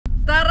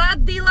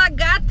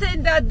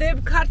ვადებ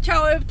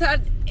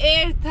ქარჩავებთან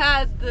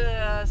ერთად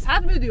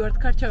სად მივდივართ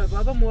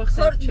ქარჩავება აბა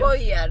მოახსენეთ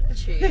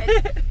ბოიარდში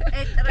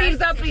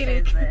პირდაპირ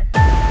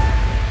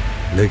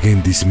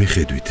ლეგენდის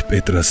მიხედვით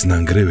პეტრას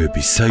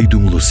ნანგრევები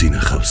საიდუმლოს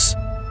ინახავს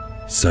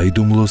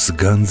საიდუმლოს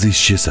განძის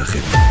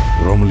შესახებ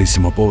რომლის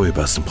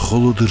მოპოვებას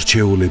მხოლოდ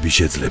რჩეულები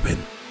შეძლებენ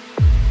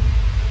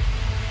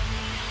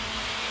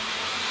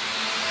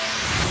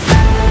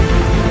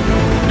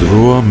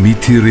დროა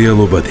მითი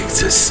რეალობად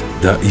იქცეს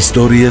და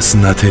ისტორიას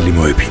ნათელი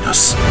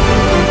მოეფინოს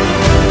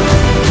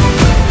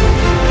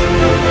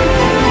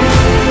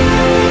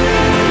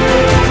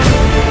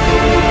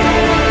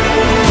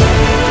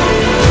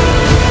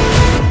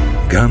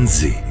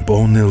განძი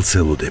ბონელს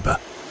ელოდება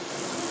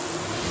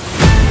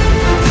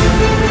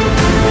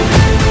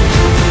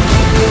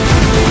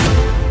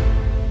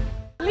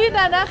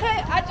ლინა ნახე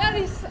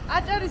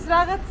აჭარის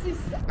რაღაცის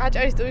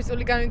აჭარის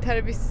ტურისტული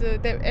განვითარების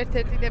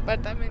ერთ-ერთი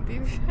დეპარტამენტი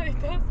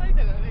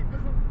საიდან არის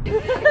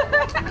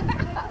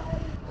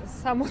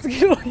 60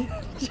 კილოი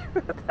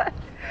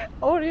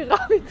ორი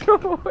ღამით რომ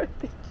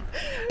მოვედი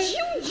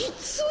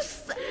ჯიუ-ჯიტსუს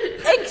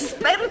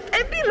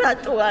ექსპერტები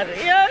რატო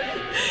არიან?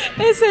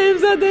 ესე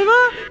ემზადება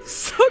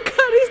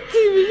სოკარის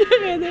თივი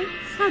შეხედე.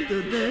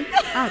 სადოდე?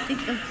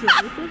 ტიკტოკში.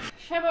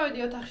 შემოვედი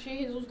ოთახში,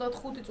 ზუსტად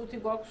 5 წუთი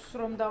გვაქვს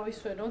რომ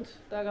დავისვენოთ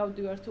და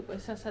გავდივართ უკვე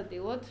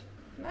სასადილოდ.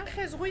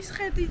 ნახე ზღვის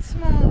ხედიც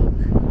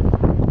მოგ.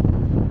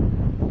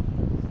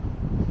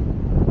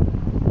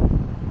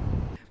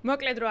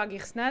 მოკლედ რო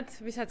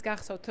აგიხსნათ, ვისაც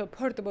გახსოვთ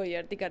ფორტ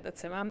ბოიარდი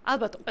გადაცემა.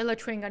 ალბათ ყველა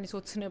ჩვენგანის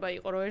ოცნება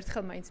იყო, რომ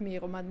ერთხელ მაინც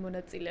მიიღო მათ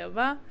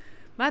მონაწილეობა.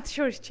 მათ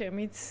შორის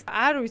ჩემიც.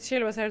 არ ვიცი,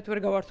 შეიძლება საერთოდ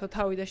ვერ გავართო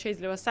თავი და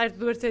შეიძლება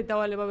საერთოდ ვერც ერთ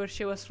დავალება ვერ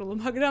შევასრულო,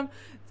 მაგრამ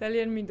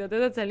ძალიან მინდოდა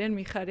და ძალიან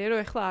მიხარია, რომ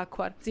ეხლა აქ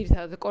ვარ.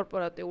 ძირითადად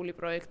კორპორატიული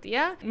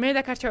პროექტია. მე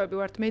და ქარჩავები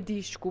ვართ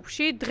მედიის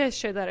ჯგუფში. დღეს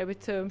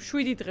შედარებით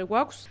 7 დღე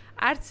გვაქვს.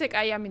 არც ეკ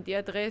აი ამინდია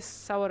დღეს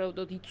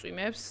სავარაუდოდ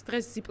იწვიმებს.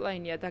 დღეს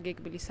ზიპლაინია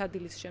დაგეგმილი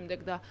სადილის შემდეგ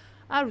და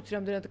არ ვიცი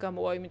რამდენად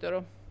გამოვა, იმიტომ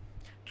რომ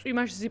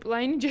წვიმაში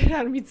ზიპლაინი ჯერ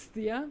არ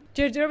მიცდია.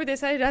 ჯერჯერობით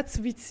ეს არის რაც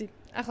ვიცი.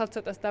 ახლა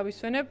ცოტას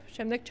დავისვენებ,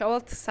 შემდეგ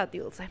ჩავალთ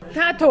სადილზე.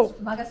 თათო,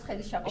 მაგას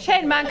ხედი შაყობ.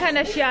 შენ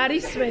მანქანაში არ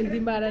ისვენდი,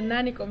 მაგრამ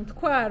ნანიკომ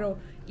თქვა, რომ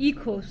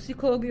იქო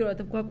ფსიქოლოგიურად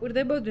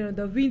გვაკვირდებოდნენ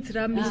და ვინც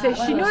რამის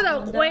ეშინო და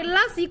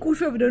ყველას იქ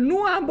უშვებდო. ნუ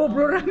ამბობ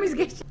რომ რამის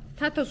გეშინო.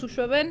 თათოს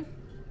უშვებენ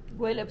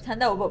გველებთან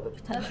და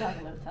ობობებთან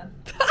ზაღლებთან.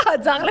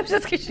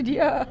 ზაღლებსაც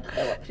გეშინია.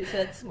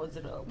 ყველაფრისაც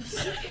მოძრაობს.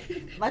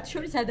 მათ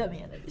შორის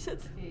ადამიანებისაც.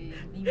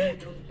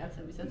 იმუნიტური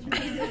კაცებისაც.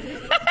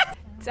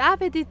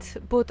 წავედით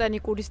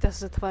ბოტანიკურის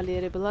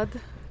დასათვალიერებლად.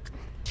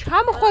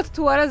 ჩამხვათ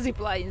თუ არა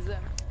ზიპლაინზე?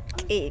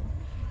 კი.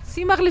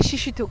 სიმაღლის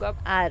შიში თუ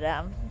გაქვს? არა,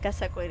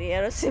 გასაკვირია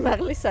რომ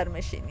სიმაღლის არ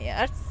მეშინია,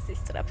 არც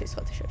სისწრაფის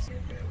ხოთშორის.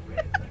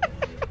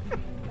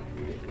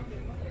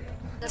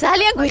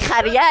 ძალიან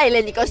გვიხარია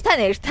ელენიკოსთან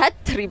ერთად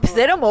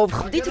ტრიპზე რომ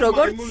მოვხვდით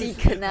როგორც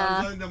იქნა.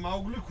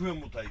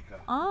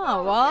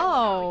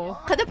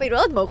 ვაუ.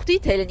 გადაპირულად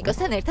მოვხვდით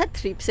ელენიკოსთან ერთად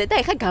ტრიპზე და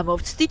ეხლა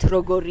გამოვცდით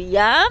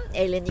როგორია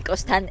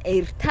ელენიკოსთან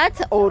ერთად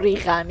 2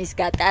 ღამის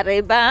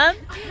გატარება,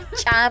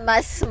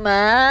 ჭამასმა,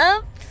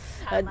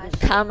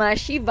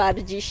 თამაში,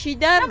 ვარჯიში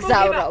და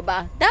მგზავრობა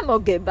და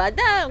მოგება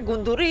და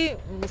გუნდური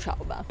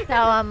მუშაობა.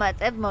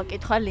 დავამატებ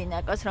მოკითხვა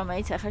ლინაკოს,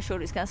 რომელიც ახლა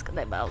შურისგან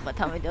სკდება ალბათ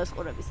ამ ვიდეოს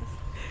ყურებისას.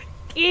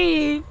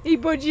 კი,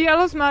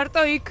 იბოჯიალოს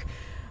მარტო იქ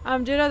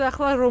ამჯერად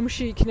ახლა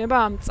რომში იქნება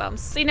ამ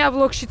წამს. წინა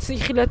ვლოგშიც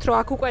იხილეთ რომ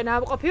აქ უკვე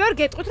ნამყოფი ვარ,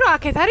 გეტყვით რომ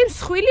აქეთ არის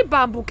მსხვილი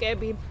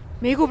ბამბუკები.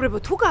 მეგობრებო,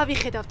 თუ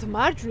გავიხედავთ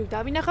მარჯვნივ,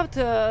 დავინახავთ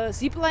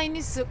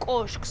ზიპლაინის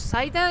კოშკს,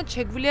 საიდან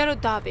შეგვიძლია რომ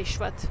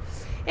დავეშვათ.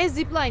 ეს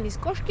ზიპლაინის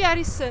კოშკი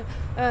არის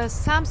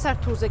 3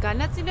 სართულზე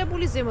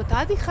განაწილებული, ზემოთ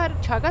ადიხარ,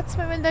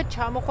 ჩაგაცმევენ და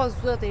ჩამოხვალ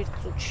ზუსტად 1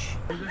 წუთში.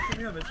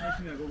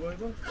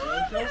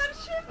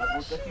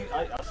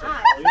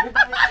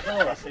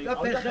 და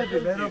ფეხები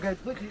მე რო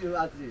გეტყვით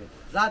აზრია.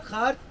 ზად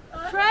ხართ?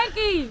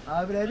 ფრენკი!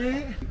 აბრედი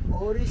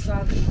 2 3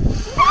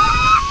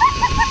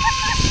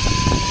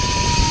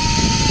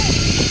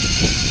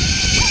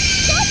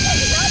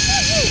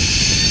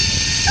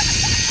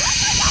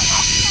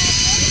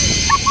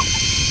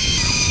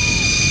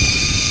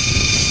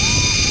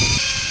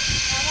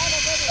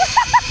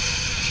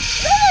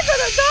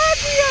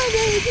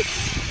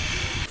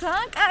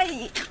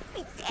 კაი.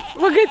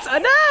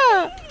 მოგეწონა?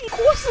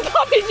 კურს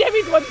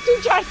გამიჯებით მოდი თუ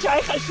ჩარჩა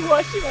ეხა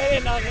შუაში მე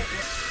ნახე.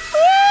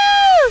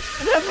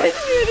 და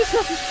ფეჭიერი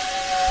სოფი.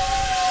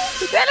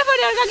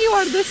 ტელეფონი არ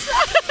გაგივარდეს.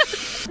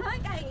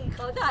 კაი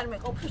ხო და არ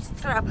მეყოფს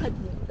სწრაფად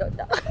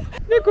მინდოდა.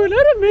 მეგონა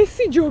რომ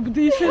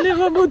მესიჯობდი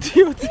შეიძლება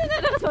მოდიოდი.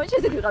 რაღაც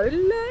მომენტში ვიყავი.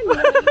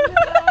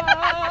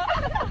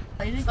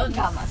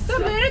 და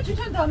მე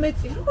თვითონ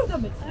დამეწინ, როგორ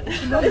დამეწინ?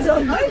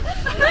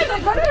 აი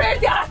მეგონა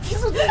ერთი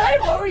ათის უძინაი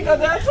მოვიდა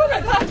და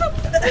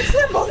თუმცა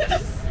ესე მოვიდა.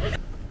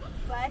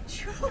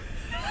 ბაჩო.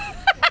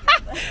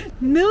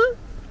 ნუ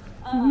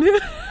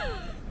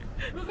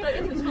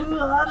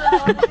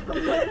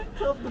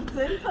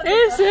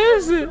ეს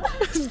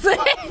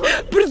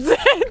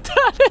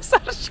ბრძენთან ეს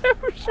არ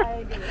შემუშა.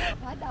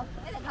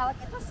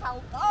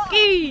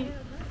 კი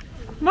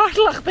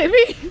მართლა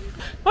ხდები?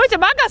 მოიცა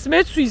მაგას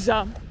მეც ვიზა.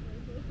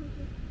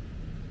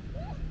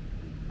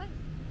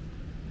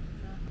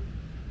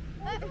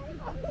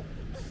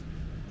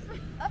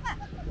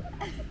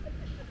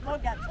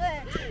 მოგაწე.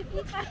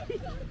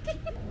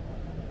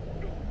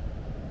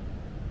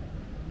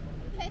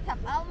 ქეთა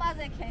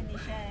პალმაზე ქენი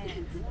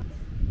შენ.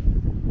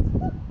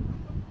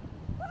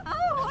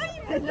 აი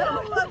მე.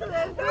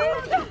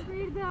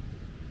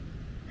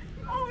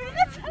 აუ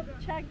ვიღაცა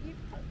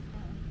ჩაგიფთა.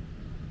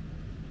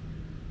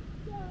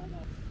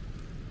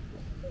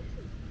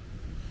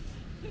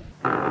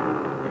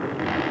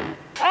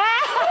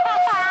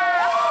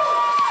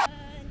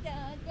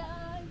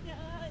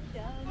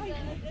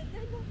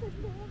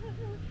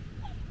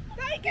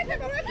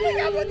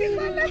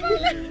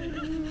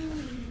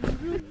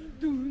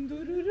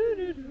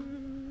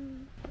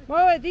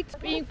 მოვედით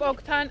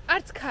პინგ-პონგთან,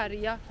 არც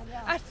ქარია,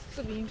 არც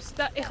წვიმს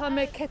და ეხლა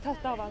მე ქეთას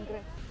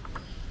დავანგრე.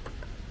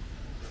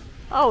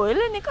 აუ,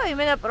 ელენიკა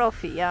იმენა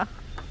პროფია.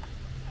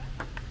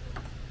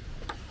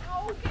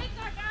 აუ,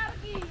 ქეთა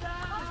კარგია.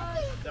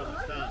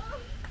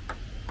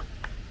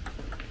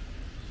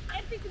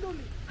 ერთი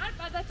გნული, არ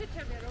პადაცე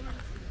ჩემი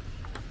რომელიც.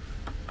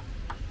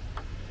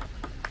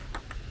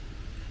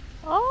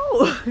 აუ,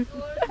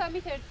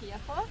 3-1-ია,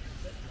 ხო?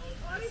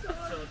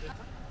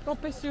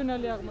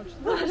 პროფესიონალი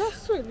აღმოჩნდა.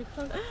 რასველი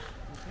ხარ?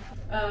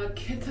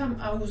 ქეთამ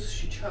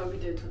აუზში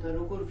ჩავიდეთო და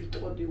როგორ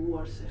ვიტყოდი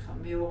უარს ეხა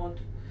მე ვაღონთ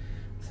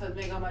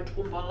სადმე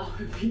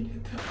გამაჭყუმბალავებინე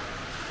და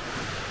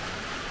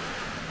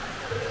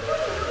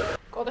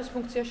კოდეს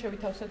ფუნქცია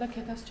შევითავსე და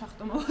ქეთას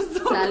ჩახტომავს.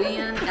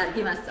 ძალიან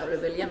კარგი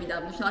მასწავლებელია, მინდა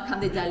აღნიშნო,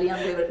 აქამდე ძალიან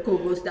ბევრ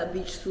გოგოს და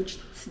ბიჭს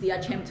უჩნდია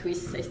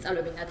ჩემთვის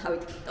ესწავლებინა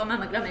თავით ტომა,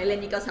 მაგრამ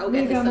ელენიკა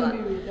საუკეთესოა.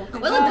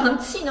 ყველა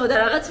დამცინო და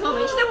რაღაც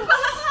მომენტში და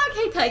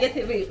ქეთა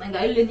ეგეთები იყვნენ და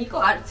ელენიკო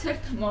არც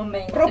ერთ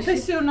მომენტში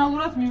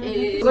პროფესიონალურად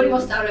მივიდით. როგორი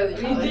მოსწავლეები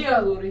ხარ?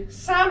 იდეალური.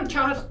 სამ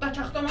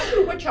ჩახტომაში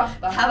უკვე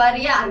ჩახტა.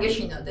 თავარია არ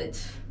გეშინოდეთ.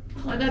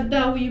 ხოდა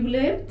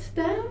დავივლებთ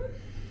და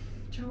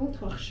ჩავალთ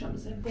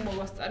ვახშამზე.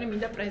 მოვასწარი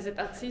მინდა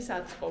პრეზენტაციის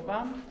აწყობა,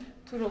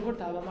 თუ როგორ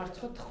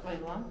დავამარცხოთ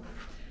ყველა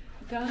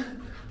და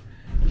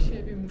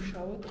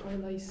შევიმუშაოთ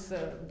ყველა ის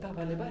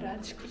დავალება,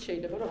 რაც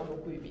შეიძლება რომ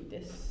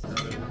მოგვივიდეს.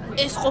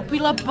 ეს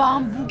ყოფილა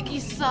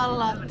ბამბუკის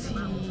სალათი.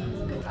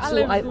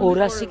 აი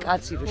 200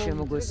 კაცი რო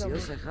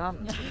შემოგვესიოს ახლა.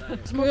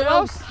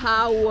 მოგავს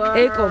power.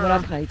 ეკომ რა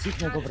ხა იცით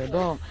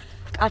მეგობრებო?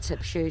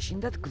 კაცებს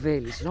შეეშინდათ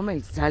გველის,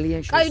 რომელიც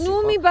ძალიან შორს იყო. აი, ნუ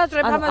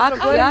მიბაზრებ ამას აქ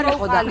არ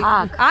იყო და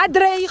აქ.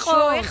 ადრე იყო,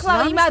 ეხლა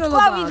იმათ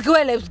ყვავით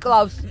გველებს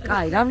კლავს.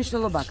 კაი, რა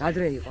მნიშვნელობა აქვს,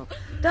 ადრე იყო.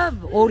 და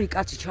ორი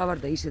კაცი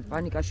ჩავარდა ისეთ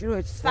პანიკაში, რომ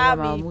ეცი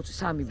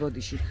სამი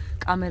ბოდიში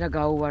კამერა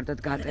გაუვარდათ,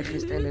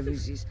 გატეხეს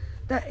ტელევიზიის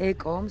და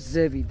ეკომ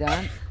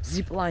ზევიდან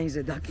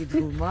ზიპლაინზე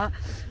დაკიდულმა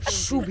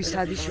შუბი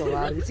სადიშოვა,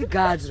 არ ვიცი,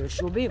 გააძრო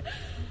შუბი.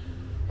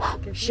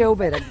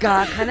 შეუბერა,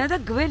 გაახანა და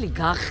გველი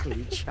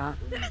გახლიჩა.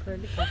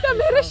 და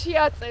მე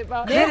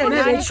შეაწება. მე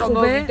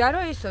მოვიდა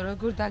რომ ისო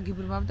როგორ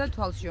დაგიბრმავდა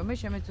თვალშიო, მე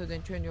შემეცოდენ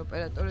ჩვენი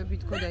ოპერატორები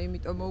თქო და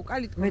იმიტომ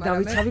მოვუკალით მე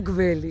დავიცავი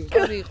გველი.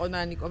 ორი იყო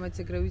ნანიკო მეც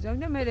ეგრე ვიზავი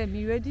და მე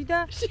მივედი და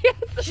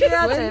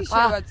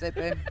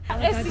შევაწეპე.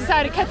 ეს ის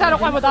არის ქეთა რო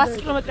ყვებოდა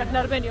 100 კილომეტრად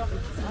ნარბენიო.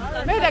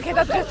 მე და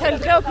ქეთა წელი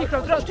დღეო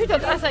ფიქრობ რომ თვითონ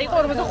ტრასა იყო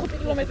 45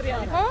 კილომეტრია,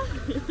 ხო?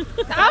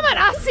 და ამან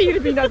 100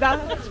 ირბინა და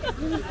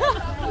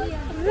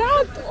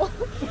რატო?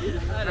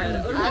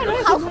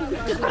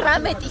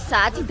 18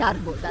 საათი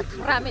დარბოდა,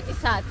 18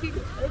 საათი.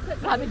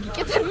 რამე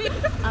გიკეთები?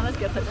 ამას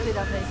გერფაწები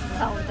და მე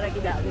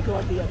საუნდტრეკი და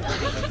ვიგოდია.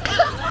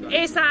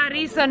 ეს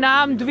არის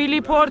ნამდვილი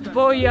ფორტ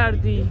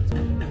ბოიარდი.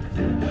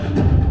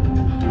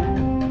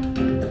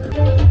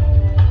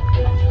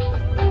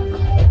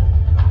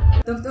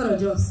 დოქტორ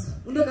ჯონს,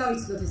 უნდა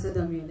გავიცნოთ ეს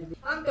ადამიანები.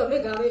 ამიტომ მე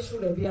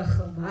გავეშურები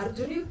ახლა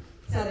მარჯვნივ,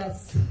 სადაც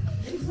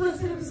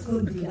ინფლუენსერების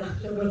გუნდია,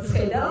 როგორც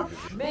ხედავ.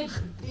 მე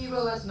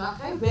პირველად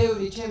ნახე,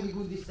 ბევრი ჩემი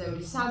გუნდის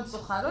წევრი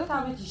სამწუხაროდ,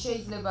 ამეთი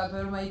შეიძლება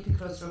ბევრმა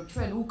იფიქროს, რომ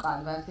ჩვენ უკან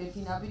ვართ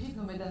ერთი ნაბიჯით,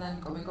 ნუ მე და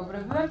ნანიკო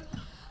მეგობრები ვართ.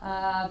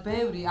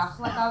 ბევრი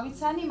ახლა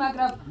გავიცანი,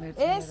 მაგრამ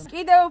ეს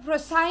კიდევ უფრო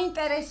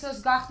საინტერესოს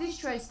გახდის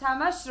ჩვენს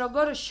თამაშს,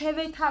 როგორ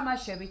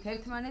შევეთამაშებით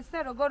ერთმანეთს და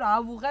როგორ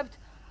ავუღებთ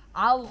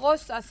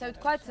ალღოს, ასე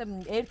ვთქვათ,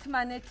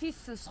 ერთმანეთის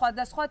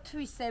სხვადასხვა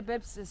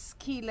თვისებებს,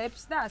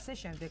 სკილებს და ასე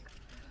შემდეგ.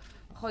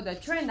 ხო და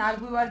ჩვენ არ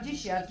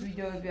გვივარჯიში არც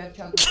ვიდეოები არ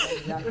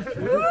ჩაგვიწერია.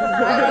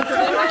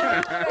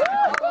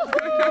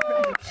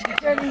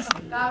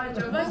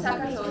 გამარჯობა,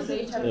 საქართველოს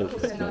HR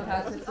ფუნქციონალთა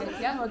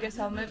ასოციაცია,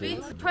 მოგესალმებით.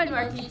 ჩვენ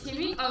ვართ ETV,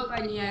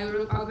 კომპანია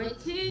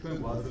ევროპაბეთი. ჩვენ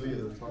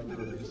გვაძლიერებთ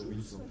პარტნიორობის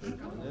ვიცნობ.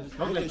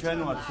 მოკლედ ჩვენ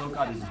ვართ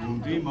სოკარის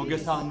გუნდი,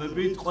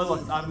 მოგესალმებით.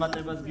 ყველას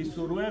წარმატებას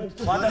გისურვებთ.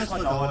 სხვადასხვა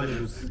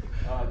დავალებებს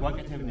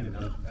გვაკეთებინებთ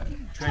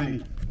ჩვენი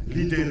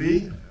ლიდერი.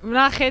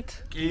 ნახეთ.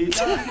 კი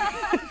და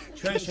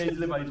ჩვენ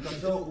შეიძლება ითქვას,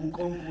 რომ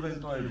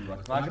უკონკურენტოები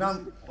ვართ, მაგრამ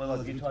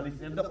ყველას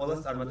გითვალისწინებთ და ყველას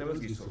წარმატებას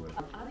გისურვებთ.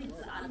 არის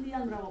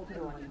ძალიან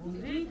მრავალფეროვანი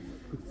გუნდი.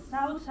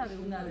 საოცარი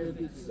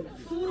უნარებით,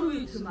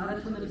 სურვით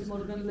მარათონების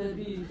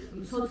მოργანლები,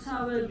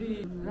 მცოცავები,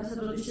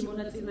 რასადროთში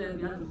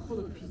მონაწილეები, ანუ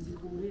მხოლოდ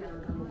ფიზიკური არ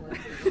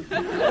გამოგვალწევთ.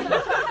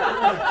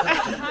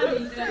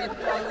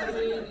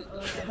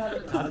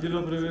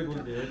 ადგილობრივი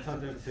გუნდი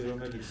ერთადერთი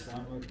რომელიც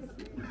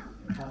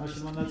თამაში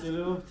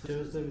მონაწილეობთ,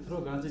 შევეცდებით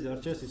რომ განძი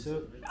დარჩეს ისე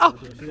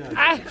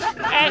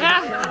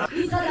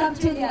ისა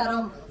დამჩენია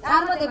რომ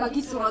წარმატება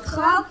გისურვოთ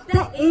ხვალ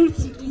და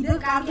ერთი კიდევ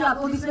კარგი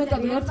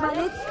აპლოდისმენტები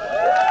ერთმანეთს.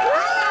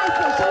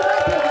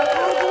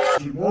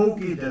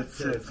 მოუკიდეთ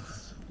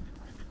ცეცხლს.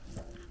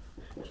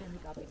 ჩემი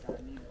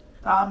კაპიტანი.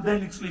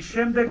 ამდენი წლის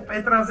შემდეგ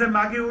პეტრაზე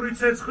მაგიური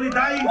ცეცხლი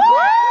დაიწყო.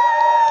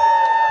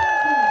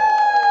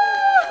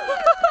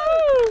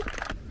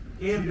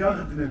 ერთ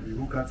გაგდნები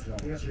უკაცრავ.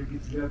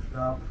 შეგიძლიათ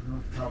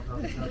დააფრთხნოთ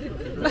თავთავისად.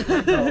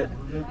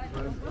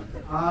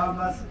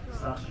 ამას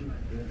სახში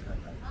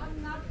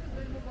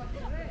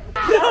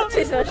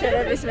ცის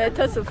მოშერების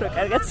მეთოდს უფრო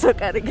კარგად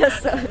სოკარი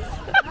გასწავლის.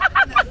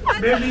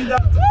 მე მინდა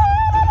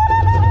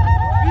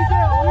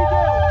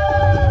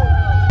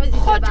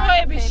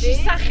ხოჭოების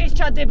სახეს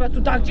ჩადება თუ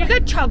დაგჭირ და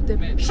ჩავდებ.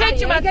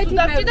 შეჭმა თუ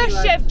დაგჭირ და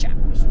შევჭა.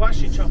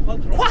 სხვაში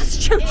ჩავხვალთ რომ ყვას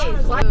შევჭა.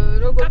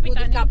 როგორც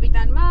გუნდის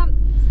კაპიტანმა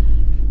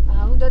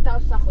უნდა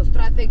დავსახო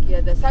სტრატეგია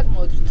და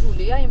საკმაოდ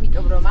რთულია,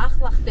 იმიტომ რომ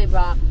ახლა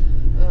ხდება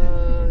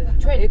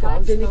ჩვენი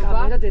გამდენი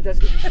კამერა დედას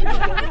გიჩვენე.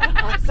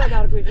 ახსად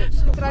არ გვიღებს.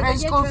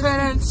 პრეს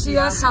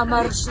კონფერენცია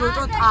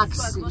სამარშრუტო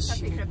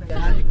ტაქსიში.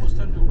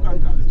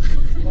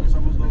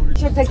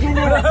 შედეგი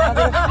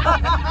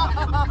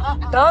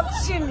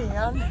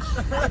დამცინიან.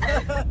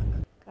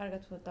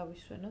 კარგად უნდა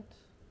დავისვენოთ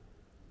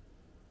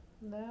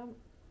და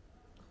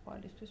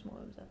ხვალისთვის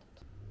მოვემზადოთ.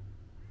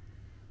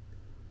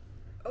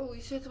 აუ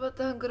ისეთმა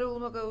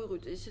დაანგრეულმა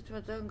გავიღვიძე, ისეთმა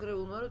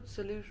დაანგრეულმა რომ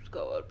ძლივს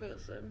გავარ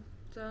ფეხზე.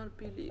 ძალიან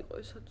რბილი იყო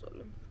ეს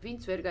აწოლი.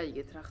 ვინც ვერ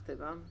გაიგეთ რა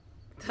ხდება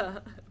და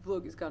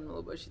ბლოგის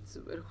განმავლობაშიც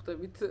ვერ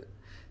ხვდებით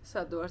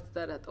სად ვართ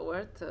და რატო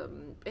ვართ.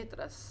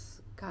 პეტრას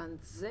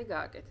განძზე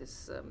გააკეთეს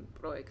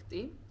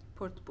პროექტი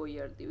ფორტ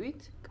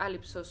ბოიარდივით.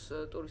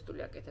 კალიფსოს ტურისტული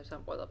აკეთებს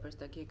ამ ყველაფერს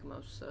და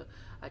გეგმავს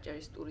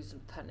აჭარის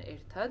ტურიზმთან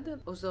ერთად.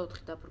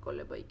 24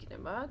 დაბრკოლება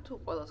იქნება. თუ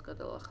ყველას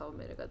გადალახავ,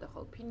 მე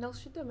გადახვალ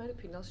ფინალში და მე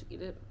ფინალში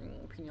კიდე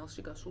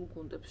ფინალში გასულ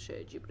გუნდებს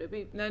შეეჯიბრები.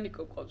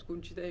 ნანიკო ყავს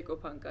გუნდში და ეკო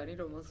ფანკარი,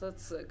 რომელსაც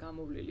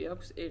გამოვლილი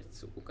აქვს ერთს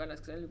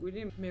უკანასკნელი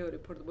გვინი, მეორე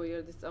ფორტ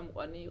ბოიარდის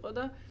წამყვანი იყო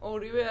და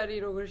ორივე არის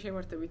როგორ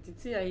შემართებით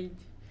იცი, აი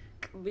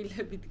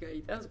კბილებით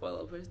გაიტანს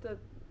ყველაფერს და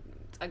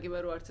წაგება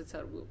რომ არცეც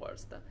არ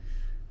გვიყვარს და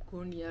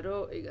გონია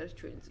რომ ეგ არის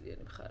ჩვენი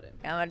ძლიერი მხარე.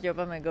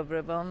 გამარჯობა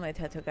მეგობრებო, მე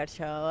თათო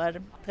გარჩავა ვარ.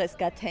 დღეს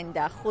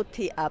გათენდა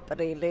 5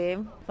 აპრილი.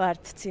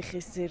 ვართ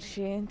ციხის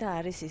ძირში და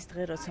არის ის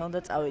დღე, როცა უნდა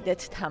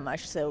წავიდეთ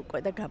თამაშზე უკვე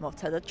და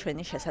გამოვცადოთ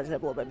ჩვენი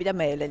შესაძლებლობები და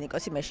მე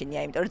ელენიკოსი მეშინია,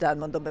 იმიტომ რომ ძალიან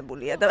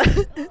მონდომებულია და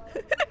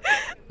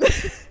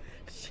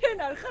შენ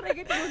არ ხარ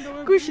ეგეთი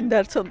მონდომებული. გუშინ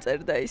დარცომ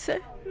წერდა ისე.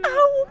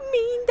 აუ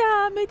მინდა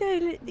მე და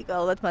ელენიკა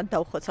ალბათ მან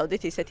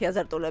დავხოცავდით ისეთი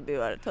აზარტულები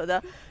ვართო და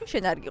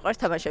შენ არ გიყვარს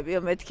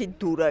თამაშებიო, მეთქი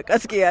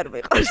დურაკას კი არ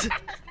მიყვარს.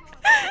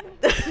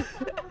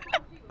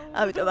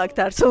 ამიტომ აქ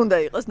დარცო უნდა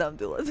იყოს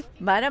ნამდვილად.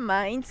 მაგრამ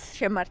მაინც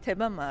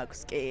შემართება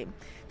მაქვს კი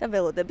და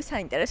ველოდები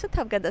საინტერესო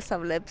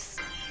თავგადასავლებს.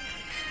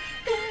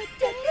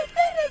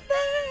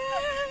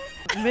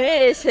 მე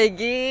ესე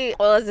იგი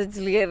ყველაზე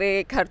ძლიერი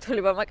ქართული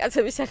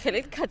მამაკაცების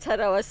სახელით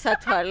კაცარავას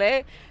სათვალე,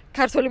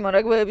 ქართული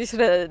მონაკვეთების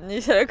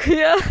ისე რა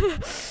ქვია,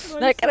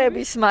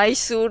 ნაკრების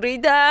მაისური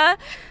და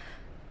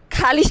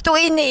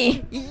ქალისტუინი.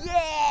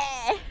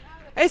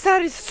 ეს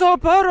არის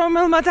სოფო,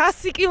 რომელმაც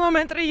 100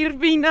 კილომეტრი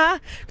ირბინა.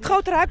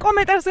 გთხოვთ რა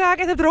კომენტარს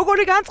გააკეთებთ,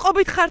 როგორი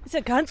განწყობით ხართ?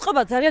 ისე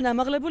განწყობა ძალიან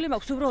ამაღლებული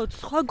მაქვს, უბრალოდ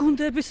სხვა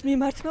გუნდების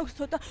მიმართ მაქვს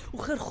ცოტა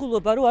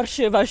უხერხულობა, რომ არ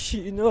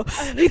შევაშინო.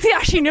 იცი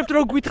აშინებთ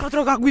რო გვითხრათ,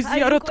 რომ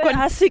გაგვიზიაროთ თქვენ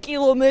 100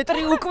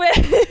 კილომეტრი უკვე.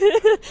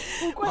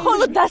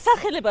 ხოლო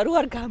დასახელება რო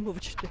არ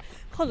გამოვჩნდე.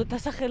 ხოლო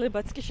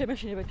დასახელებაც კი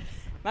შემეშინებენ.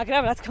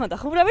 მაგრამ რა თქმა უნდა,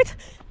 ხუმრობით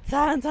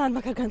ძალიან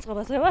მაგარ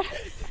განწყობაზე ვარ.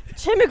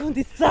 ჩემი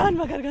გუნდიც ძალიან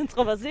მაგარ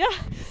განწყობაზეა.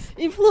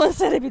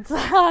 ინფლუენსერები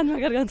ძალიან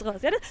მაგარ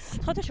განწყობაზეა.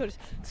 ხოთა შორის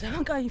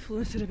ძალიან კაი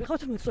ინფლუენსერები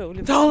ყავთ მოწეული.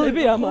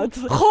 ძალები ამათ.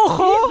 ხო.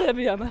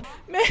 ძალები ამათ.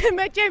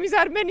 მე ჩემის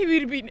armeni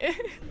ვირბინე.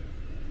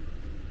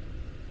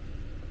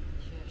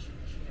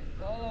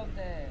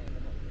 გოლომდე.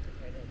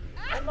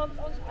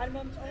 არ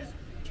მომწონს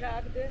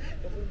ჩააგდე,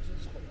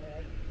 გუნდს ხოლმე.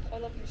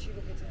 ყველაფერში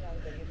როგორ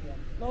გეცინავდა.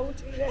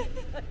 მოუჭირე.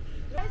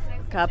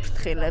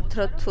 გაფრთხილებთ,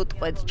 რომ თუ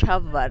ტყვედ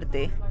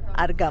ჩავვარდი,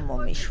 არ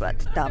გამომიშვათ,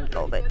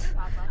 დამტოვეთ.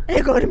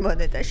 ეგორი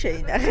მონეტა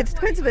შეინახეთ,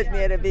 თქვენც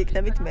ბედნიერები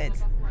იქნებით მეც.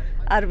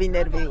 არ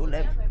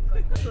ვინერვიულებ.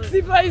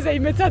 სიბაიზე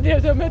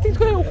იმეცადიათ, რომ მეთი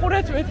თქვენ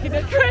უყურეთ მეთქი და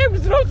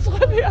ჩვენს დროს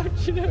სხვები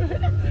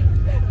არჩინებენ.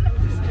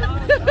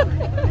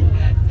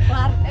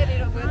 პარტნერი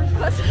როგორ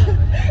თქვას.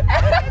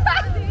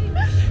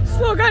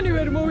 სლოგანი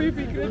ვერ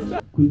მოვიფიქრეთ.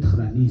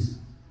 გითხრან ის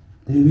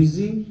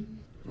დევიზი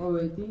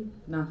მოვედი,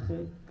 ნახე,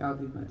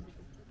 გავიმარჯვე.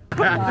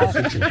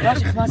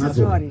 ვაში ხმასაც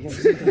რო არ იღებს.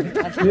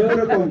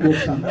 მეორე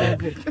კონკურსთან.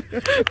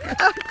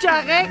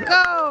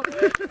 ჯაღეკო.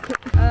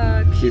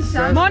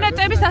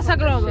 მონეტების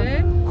სასაგროვებლო.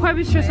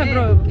 ქვების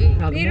შესაგროვებლო.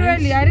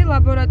 პირველი არის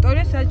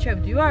ლაბორატორია, სადაც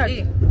შევდივარ.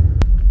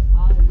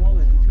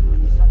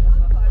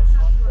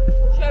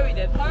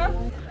 შევიდეთ, ხო?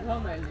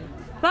 რომელი?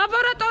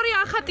 ლაბორატორია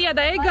ახატია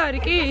და ეგ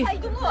არის კი?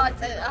 საიდუმლო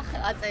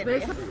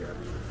აწერია.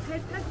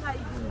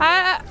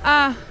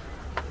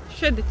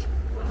 შედით.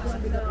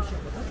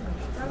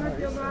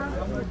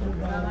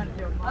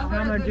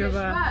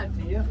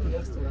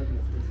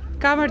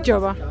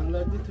 გამარჯობა.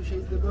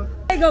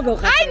 აი გოგო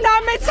ხარ. აი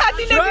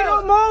ნამეცადინები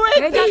რომ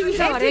მოვედი.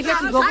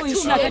 ეგეთი გოგო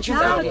ისნათა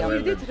ჩავარდია.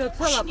 ვიდით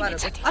როცა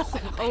ლაპარაკობთ.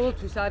 ასეთი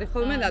ყოველთვის არის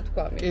ხოლმე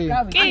ნათქვამი.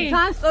 კი.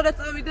 თან სწორად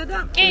წავიდე და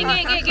კი.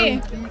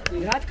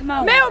 რა თქმა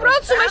უნდა. მე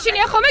უბრალოდ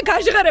სუმაშინია ხოლმე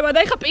გაჟღერება და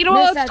ეხა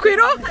პირველად თქვი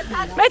რომ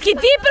მეთქი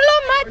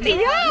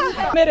დიპლომატია.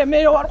 მე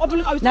ვარ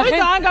ყოფილიყავი სწორედ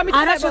ძალიან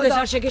გამიცხებოდა. არასოდეს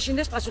არ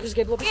შეგეშინდეს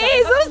პასუხისგებლობის. კი,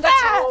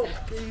 ზუსტად.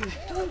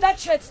 თუნდაც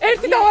შეცდე.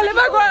 ერთი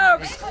დავალება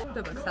გვაქვს.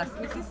 ხდება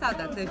სასმისი,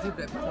 სადაც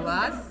ეჯიბრებთ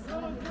ლას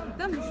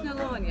და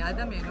მნიშვნელოვანი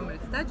ადამიანი,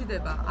 რომელიც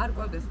დაჯდება, არ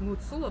ყვევდეს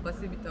მოცულობას,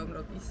 იმიტომ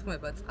რომ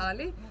ისხმება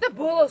წყალი და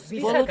ბოლოს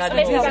ბოლოს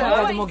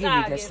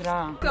გადმოგივიდეს რა.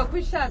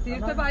 ქვიშად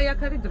ირთება აი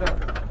აქ არის დრო.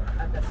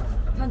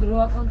 თან დრო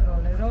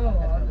აკონტროლე რო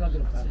არ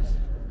გადაგწეს.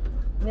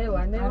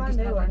 ნევა.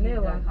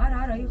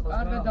 არა იყოს.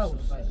 არ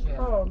გადაუსვა შე.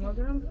 ხო,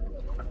 მაგრამ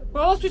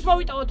ბოლოსთვის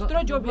მოვიტოვოთ დრო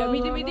ჯობია.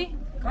 მიდი.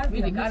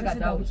 მიდი, კარგად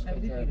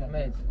დაუწყებდი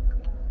მე.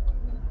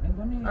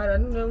 არა,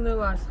 ნუ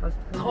ნელ-ნელა ასხას.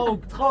 ხო.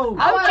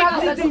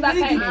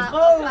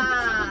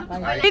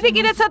 მიდი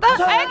კიდე ცოტა.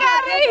 ეგ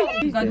არის.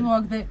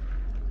 გადმოაგდე.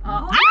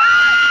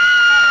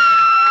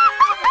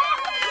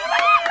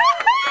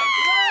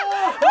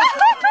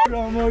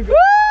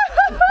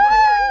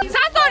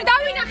 სატორი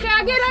დავინახე,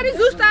 აგერ არის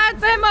ზუსტად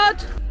ზემოთ.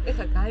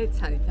 ეხლა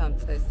გაეცანით ამ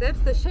წესებს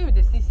და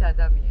შევიდეს ის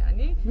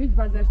ადამიანი, ვინც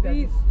ბაზარში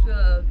ის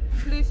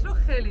ფლის რო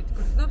ხელით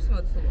გრძნობს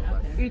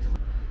მოცულობას. კითხვა.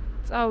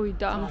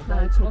 წავიდა.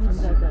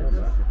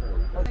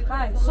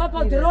 აი,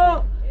 სოფო დრო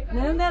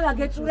ნელ-ნელა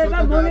გეწურება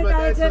მონეტა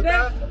ეძებე.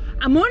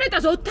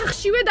 მონეტას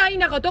ოთახშივე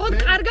დაინახოთ, ოღონდ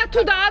კარგად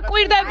თუ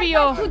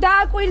დააკვირდებიო.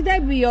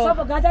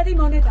 სოფო გადადი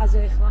მონეტაზე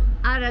ეხლა.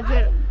 არა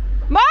ჯერ.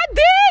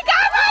 მოდი,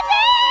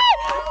 გამოდი!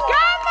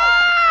 გამო!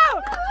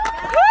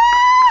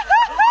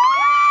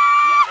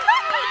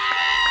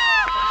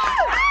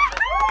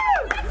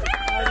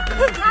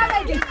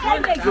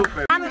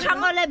 ამ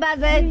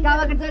ჩაყოლებაზე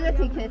გავაგრძელეთ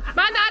იქეთ.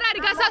 მან არ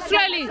არის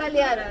გასასვლელი.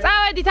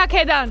 წავედით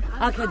აქედან.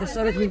 აქედან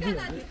სწორედ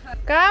მიდიოდი.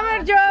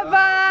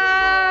 გამარჯობა.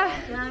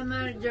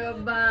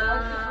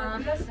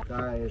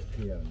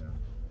 გაერთიანა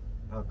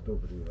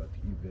ფაქტობრივად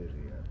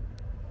იბერია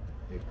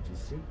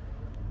ექცისი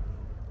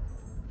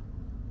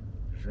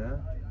რა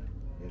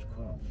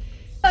ერქვა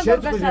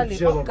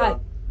შეძლება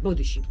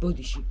ბოდიში.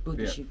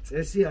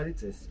 წესი არის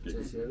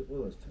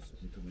ყოველთვის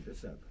თუმცა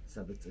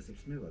სადაც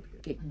წესებს მივადგე.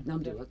 კი,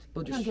 ნამდვილად.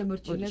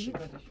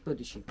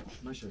 ბოდიში.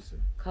 მაშასე.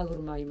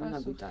 ქალურმა იმან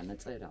აგვიტანა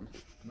წერამ.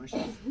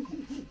 მაშასე.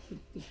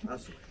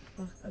 ასო.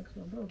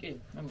 კი,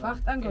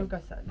 ვახტანგ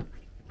გორგასალი.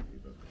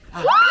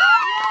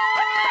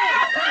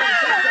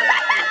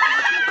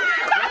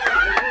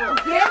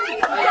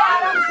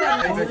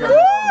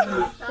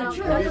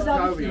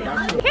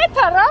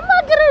 ქეთა რა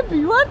მაგრები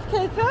ვარ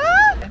ქეთა?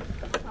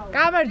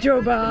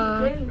 გამარჯობა.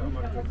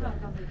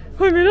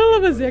 ხო მე რა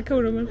ლაბაზია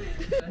ქაურამან.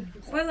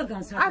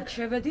 ყველგან სადაც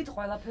შევედით,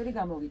 ყველაფერი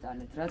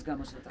გამოვიტანეთ, რაც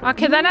გამოსატანეთ.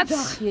 აქედანაც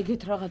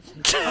ეგეთ რაღაცა.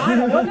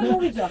 არა, როდი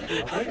მოვიძახი.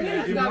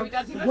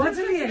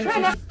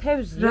 გვაძლიერებს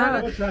თევზ რა.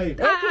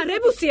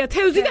 რებუსია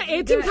თევზი და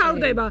ეთი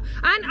მთავრდება.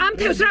 ამ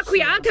თევზს რა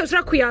ქვია?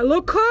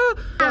 ლოქო?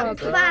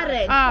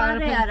 თვარე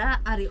არა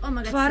არისო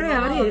მაგას. თვარე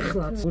არის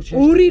ეხლაც.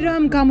 ორი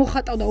რამ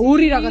გამოხატავდა,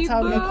 ორი რაღაცა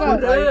არ მეკვა.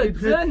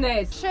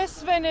 ძნეს.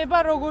 შესვენება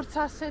როგორც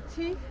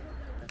ასეთი.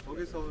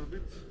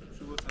 მოგესალმებით,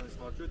 შუბოცანის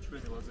მარჯვე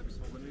ჩვენი ლაზების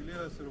მოგონილია,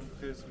 ასე რომ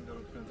დღეს მინდა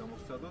რომ თქვენ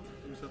დამოხსადოთ,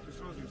 იმისათვის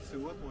რომ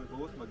ვირცეულად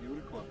მოიპოვოთ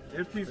მაგიური ქვა.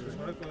 ერთი ის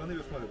მაგრამ ყველანი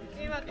ვეხმარებით.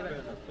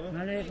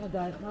 მალე ეხლა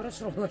დაეხმარა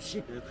სროლაში.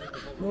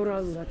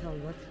 მორალურად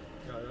ალბათ.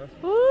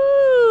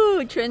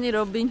 ჩვენი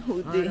რობინ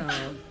ჰუდი.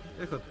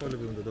 ეხლა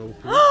თვალები უნდა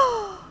დავუხილო.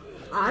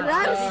 არ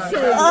არის.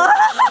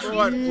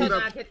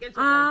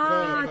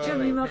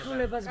 ჩემი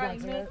მახულებას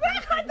გაძლე.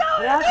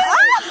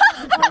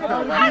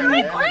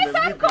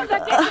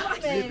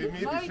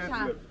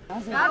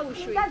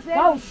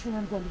 გაუშვი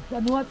მგონი და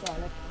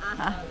მოაწალე.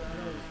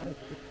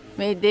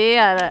 მედი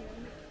არა.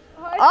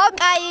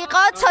 ოკა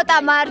იყო ცოტა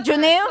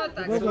მარჯვნივ.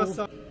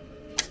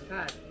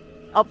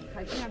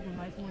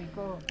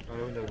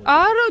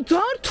 არა,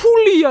 ძალიან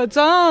რთულია,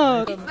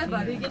 ძალიან. იწყება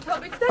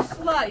რიგითობით და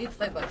სვლა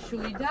იწყება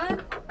შუიდან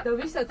და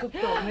ვისაც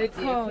უფრო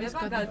მეტი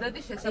იქნება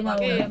გადადის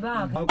შესაბამება.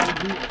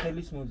 აკვდი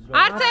ხელის მოძრაობა.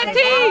 არც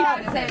ერთი.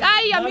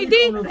 კაია,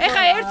 მიდი.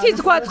 ეხა ერთიც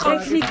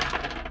გვაწყობს.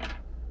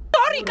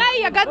 ორი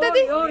კაია,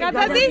 გადადი.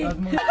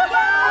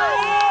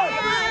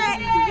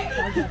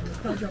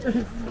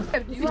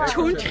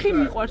 ჩონჩხი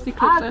მიყვარს იქ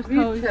წერს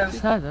თავის.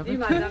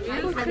 იმ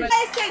ადამიანს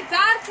ესე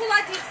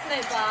ძართულად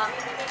იხსნება.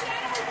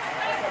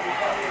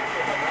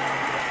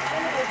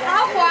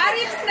 ახო არ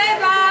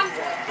იხსნება.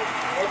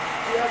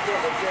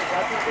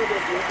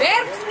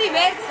 ვერცნი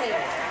ვერცე.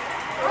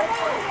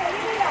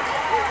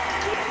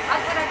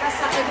 აკრა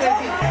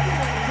გასახედები.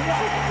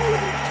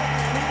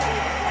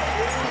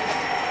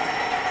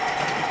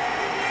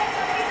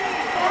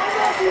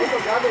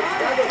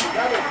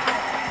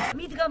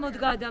 მიდგა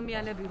გამოდგა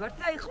ადამიანები ვართ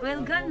და აი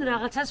ყველგან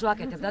რაღაცას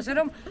ვაკეთებთ. ასე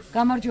რომ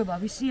გამარჯობა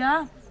ვისია?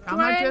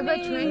 გამარჯობა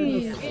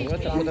ჩვენი.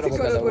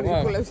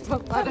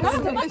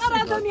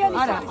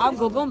 არა, ამ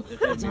გოგომ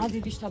ძალიან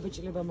დიდი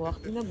შთაბეჭდილება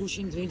მოახდინა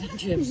გუშინ დღიდან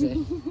ჩემზე.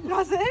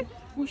 რაზე?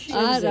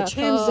 არა,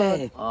 ჩემზე.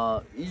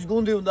 ის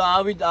გუნდი უნდა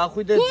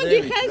ახვიდეთ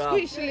ზევით რა.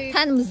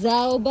 თან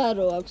მზაობა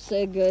რო აქვს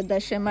ეგ და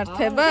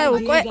შემართება,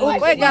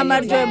 უკვე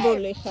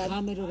გამარჯვებული ხარ.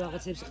 რამე რო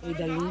რაღაცებს ყრი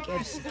და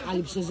ლინკებს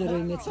კალიფსოზე რო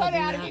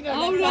იმეცადია.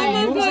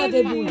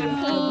 მომზადებულია.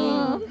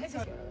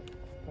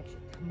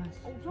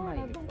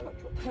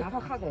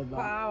 გახახება.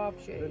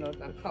 ვაფშე.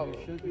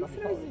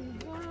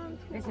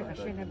 ესე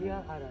შენები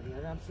აღარ არის,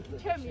 რა მციკლე.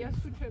 ჩემია,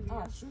 სუ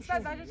ჩემია. და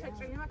დაჟე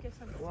შეჭრილი მაქვს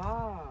ესა.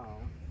 ვაუ.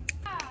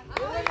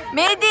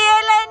 მიდი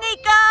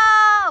ელენიკო!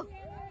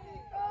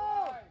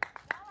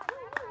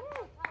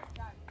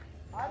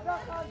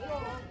 არდახარჯო.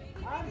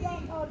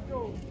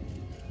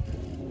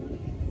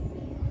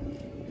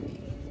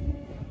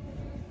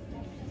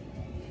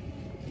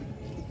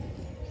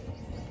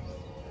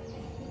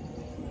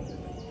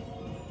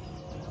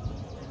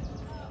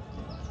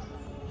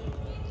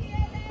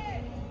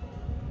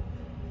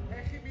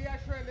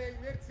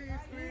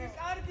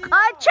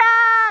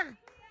 ოჩაღ!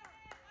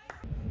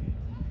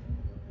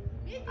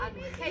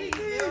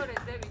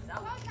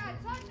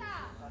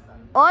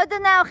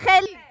 ოდნავ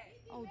ხელი.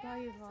 აუ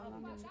დაიღალა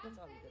მე.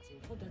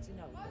 ხო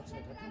დაწინაურდა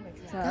ცოტა თუ მე.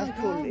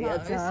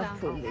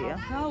 ზაფხულია.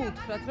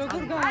 გაუთხრათ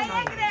როგორ გავა.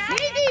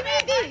 მიდი.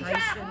 აი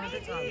შენები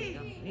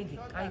წავიდა. მიდი,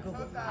 კაი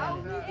გოგო.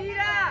 მიდი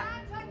რა.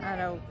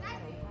 არა.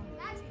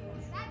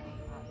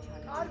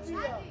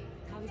 კარგია.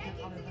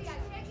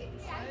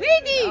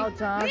 მიდი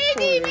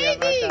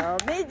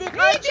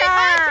ყოჩა.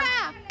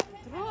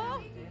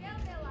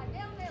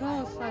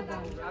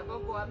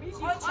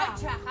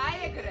 ყოჩა, ხაი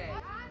ეგრე.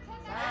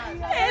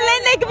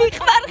 ელენე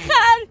გვიხარ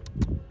ხარ.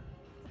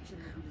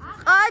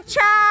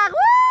 ყოჩა.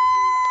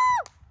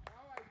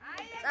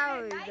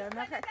 წავიდა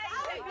ნახე.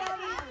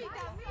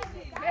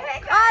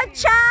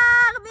 ყოჩა,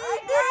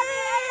 მიდი.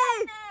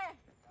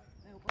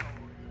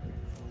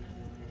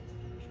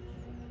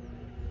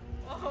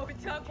 ოუ,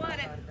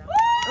 ჩაყვარე.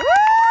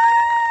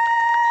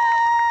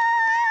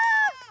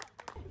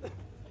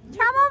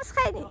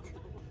 ჩამომსხენით.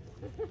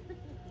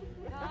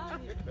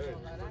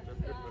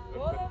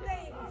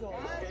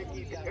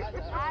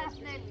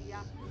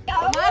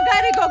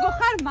 მაგარი გოგო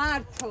ხარ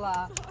მართლა.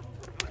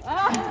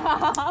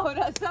 აუ,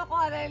 რა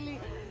საყვარელი.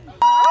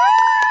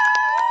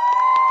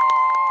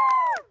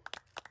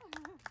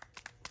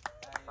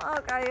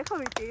 კაი, ხო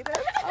ვიტირე.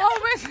 აუ,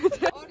 მესმე.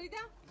 ორი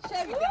და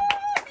შევიდა.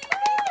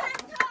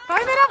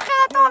 აი მე რა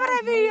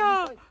ხელატობრებიო.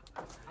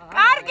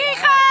 კარგი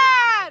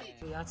ხარ.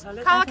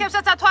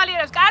 ქალაქებსაც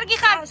ათვალიერებს. კარგი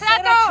ხარ,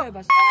 ფრატო.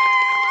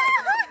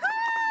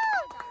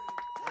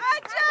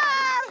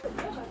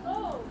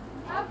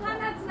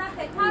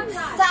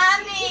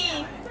 სამი.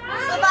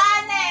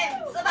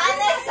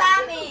 სვანე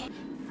სამი.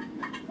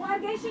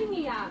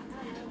 ვარგეშინია.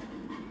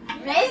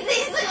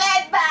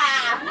 მეზიზღება.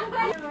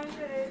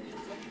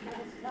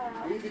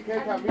 მიდი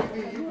კეკა,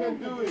 მიდი, you can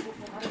do it.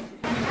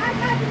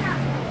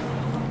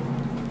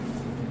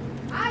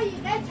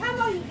 აიღე,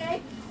 ჩამოიღე.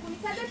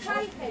 ხუისა და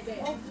ჩაიხედე.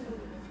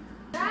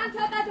 რა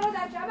ცოტა დრო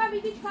დაჭაბა,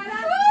 მიდი ჩქარა.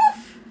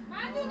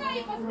 მანდ უნდა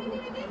იყოს,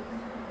 მიდი.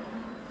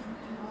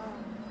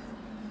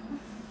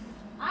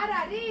 არ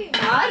არის?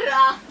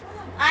 არა.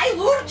 აი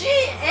ლურჯი,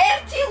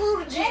 ერთი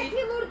ლურჯი.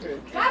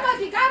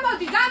 გამოდი.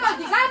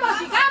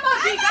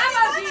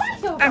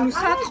 ანუ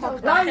სათხო.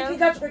 დაიჭი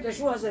გაწყვეტე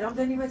შუაზე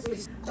რამდენიმე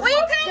წლის.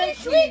 ყვითელი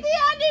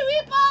შვიდიანი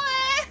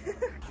ვიპოვე.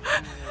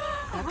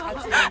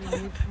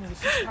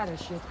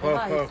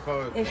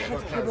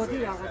 ეხეთქებოდი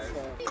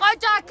რაღაცა.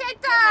 ყოჯა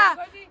კეტა.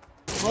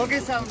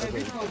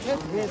 მოგესალმებით,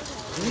 მოწეთ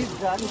ეს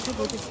განში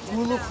გოთი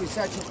გულუხი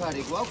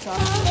საჩუქარი გვაქვს.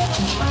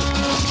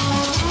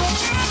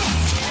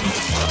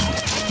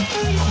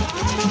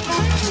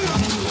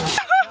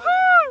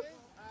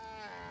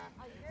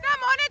 და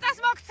მონეტას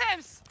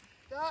მოგცემს.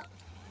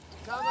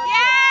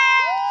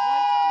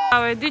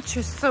 ავედი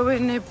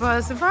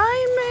შესვენებას.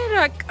 ვაიმე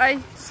რა კაი.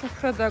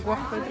 საფრა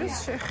დაგვახვედრეს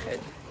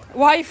შეხედე.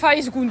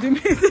 Wi-Fi-ის გუნდი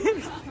მიდი.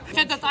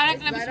 შედა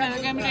წარეკლების მე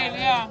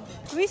გემრიელია.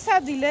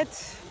 ვისადილეთ.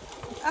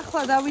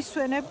 ახლა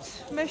დავისვენებთ.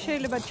 მე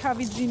შეიძლება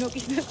ჩავიძინო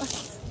კიდევ.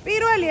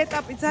 პირველი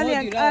ეტაპი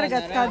ძალიან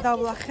კარგად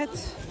გადავლახეთ.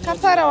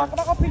 გაფარავა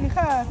ყოფილი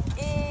ხარ?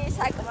 კი,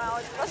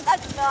 საკმაოდ.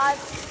 კონსტანტინოა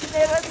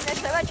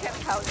ნერვებინესება ჩემ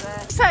თავზე.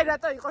 საი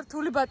რატო იყო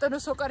რთული ბატონო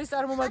სოკარის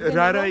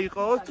წარმომადგენელი? რა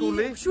იყო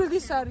რთული?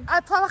 შვილდის არის.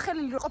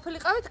 თვალახელილი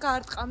ყოფილიყავით,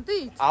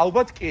 გაარტყამდით?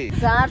 ალბათ კი.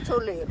 ძალიან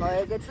რთული იყო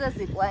ეგეც და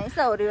ზიპლაინს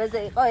და ორივეზე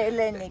იყო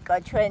ელენიკო,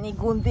 ჩვენი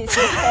გუნდის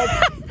მიხედვით.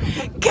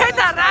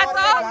 კედა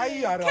რატო?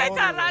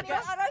 კედა რატო?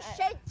 არა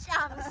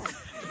შეჭამს.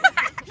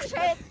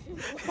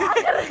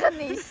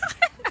 დაგრღნის.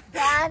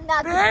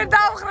 ვერ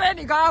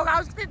დავხრენი,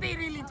 გავსკდი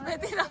ტირილით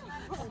მეტი რა.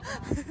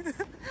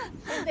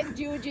 ეგ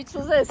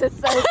ჯიუჯიტსუზე ესეც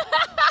საერთოდ.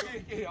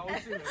 კი,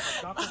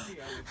 აუცილებლად.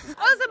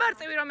 ყველაზე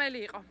მარტივი რომელი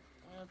იყო?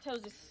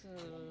 თევზის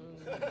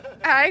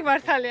აი,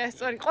 მართალია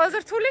სწორი. ყველაზე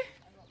რთული?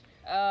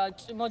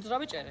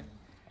 მოძრავი ჭერე.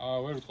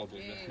 ვერ ვიტყოდი.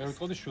 მე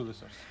ვიტყოდი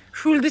შულდისარს.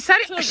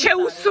 შულდისარი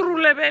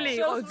შეუსრულებელი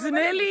იყო,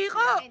 ძნელი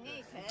იყო.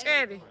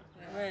 ჭერი.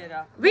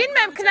 ვერა.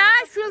 ვინმე მქნა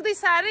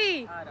შულდისარი?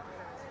 არა.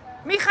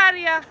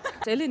 მიხარია.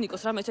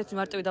 ელენიკოს რამე ესეთი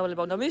მარტივი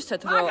დავალება უნდა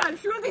მისცეთ, რომ მაგარი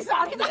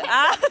შულდისარი და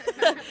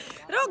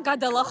რომ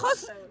გადალახოს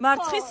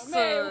მარცხის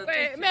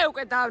მე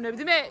უკვე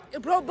დავნებდი. მე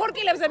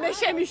ბორკილებზე მე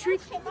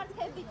შემიშვით.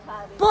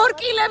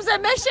 ბორკილებზე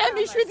მე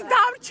შემიშვით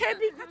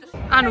დამრჩები.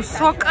 ანუ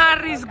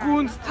სოკარის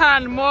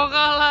გუნდთან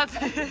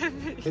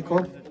მოღალატები.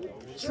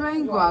 ჩვენ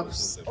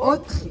გვაქვს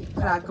 4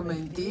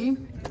 ფრაგმენტი,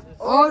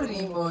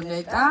 2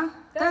 მონეტა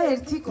და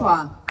 1 ქვა.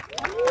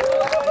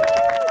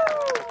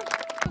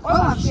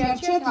 ყველამ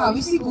შეარჩია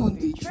თავისი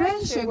გუნდი. ჩვენ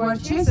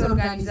შეგვარჩიეს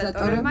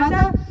ორგანიზატორებმა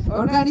და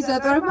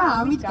ორგანიზატორებმა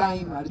ამით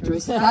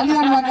გაიმარჯვეს.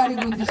 ძალიან მაგარი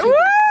გუნდი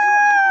შეგვარჩიეს.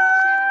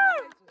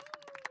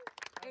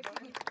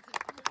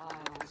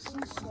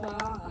 სხვა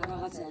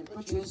რაღაცა იყო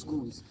ჩვენს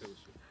გუნდს.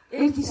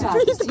 ერთი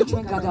საათი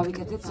ჩვენ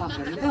გადავიკეთეთ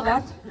სახელი და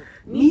ვართ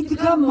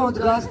მიდგა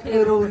მოდგას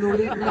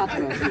ეროვნული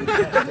ნაკრები.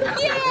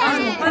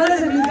 ანუ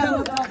ყველაზე მიდგა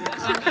მოდგას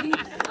სახელი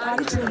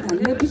არის ჩვენთან.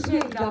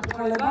 ნებისმიერი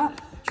გაფრთხილება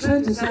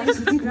ჩვენთვის არის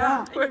იცით რა?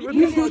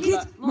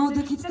 მივდექით,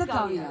 მოდექით და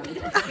გავიარეთ.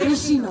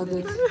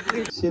 ეშინოდეთ.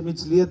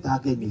 შემიძლია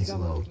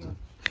დაგენიძლავთ.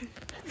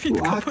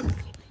 აქ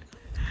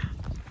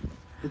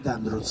და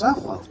როცა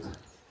ხვალთ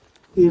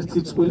ერთი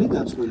წვილი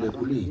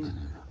დაწვილებული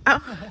იქნება.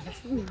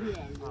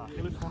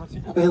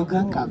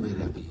 ყველგან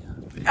კამერებია.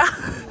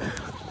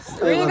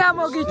 ვინ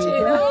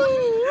გამოგიჭირა?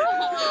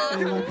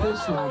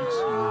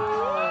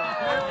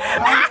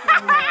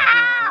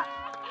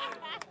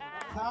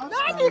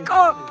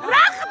 ნანიკო,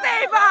 რა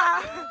ხდება?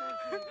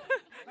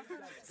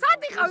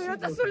 სად იყავი,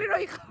 როცა სული რო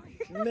იყავი?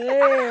 მე?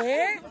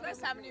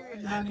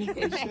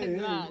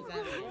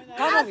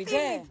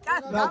 გამოვიდე?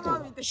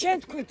 შენ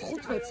თქვი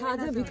 15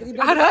 საათზე ვიკრიბე.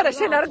 არა,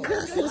 შენ არ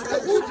გახსენს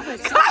 15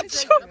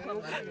 კაჩო.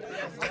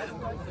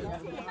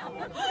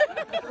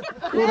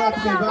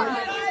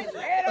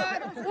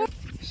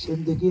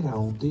 შემდეგი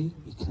რაუნდი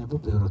იქნება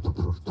ბევრად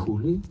უფრო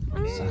რთული,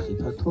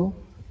 სახიფათო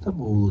და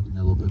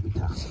მოულოდნელობებით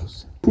ახსოვს.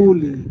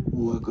 ფული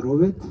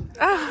მოაგროვეთ.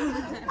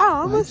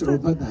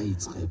 ვაჭრობა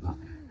დაიწყება.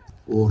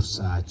 2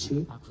 საათში,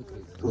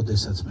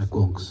 როდესაც მე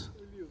გონგს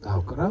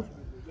დავკრავ,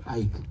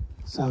 აი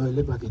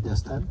საველე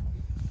მაგიდასთან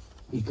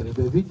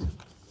იკრიბებით,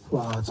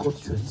 ვააწყოთ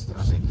ჩვენი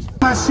სტრატეგია.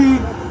 მაში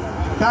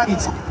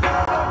დაიწყო.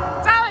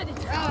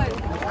 წავედით.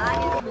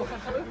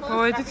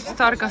 მოვედით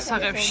სტარ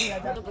გასაღებში.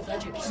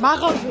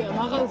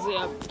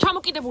 მაღალზეა.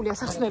 ჩამოკიდებულია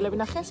სახსნელები,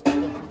 ნახე.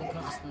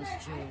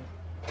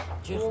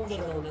 ჯერ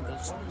უნდა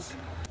გახსნას.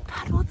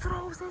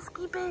 მოძრაობს ეს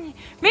კიბე.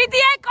 მიდი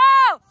ეკო!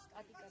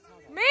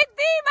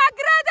 მიდი,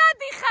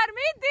 მაგრადადი ხარ,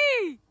 მიდი!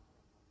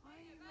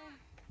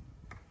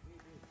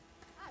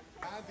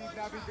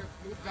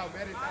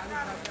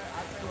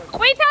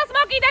 ყვითელს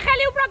მოკიდე,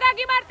 ხელი უფრო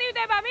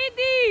გაგიმარტივდება,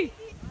 მიდი!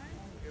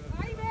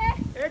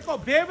 ეკო,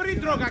 ბევრი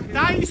დრო გაქვს,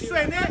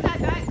 დაისვენე.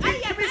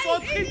 ის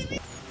 4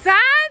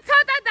 ძალიან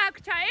ცოტა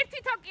დაგჭა, 1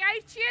 თოკი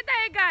აირჩიე და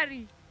ეგ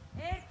არის.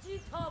 1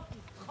 თოკი,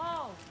 ხო?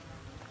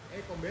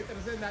 ეკო,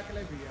 მეტრზე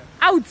ნაკლებია.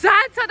 აუ,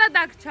 ძალიან ცოტა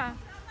დაგჭა.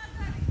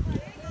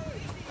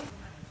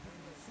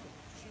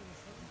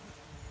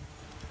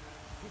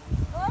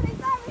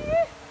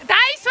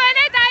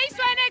 დაისვენე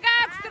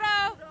გაქვს დრო.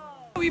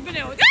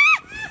 ვიბნეო.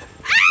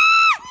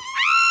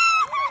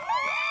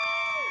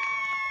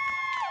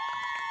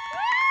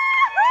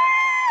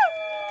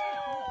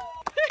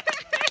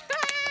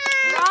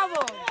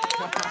 ბრავო.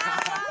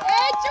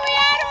 ეჭვი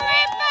არ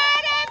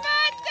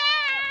ვიპარებოდა.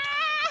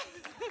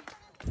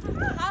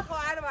 ახო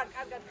არ ვარ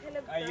კარგად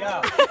ხელები. აია.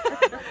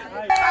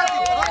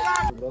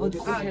 მოდი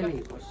ხელი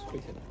იყოს.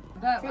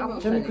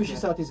 ჩემი ქუჩის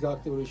საათის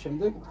გააქტიურების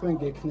შემდეგ თქვენ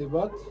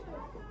გექნებათ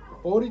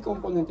 2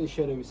 კომპონენტის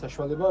შერევის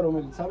საშუალება,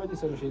 რომელიც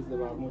სამედიცინო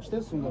შეიძლება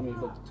აღმოჩნდეს, უნდა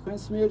მიიღოთ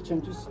თქვენს მიერ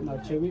ჩემთვის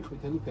ნარჩევი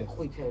ყვითელი ფერი.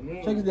 ყვითელი?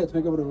 შეგიძლიათ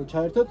მეგობრებო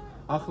ჩაერთოთ,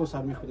 ახლოს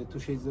არ მიხვიდეთ თუ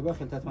შეიძლება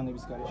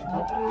ხელთათმანების გარეშე.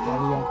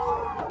 ძალიან.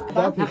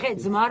 ნახე,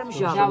 ძმარ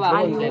მჟავა,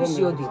 კალიუმის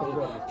იოდიდი.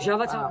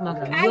 მჟავაც მაგრამ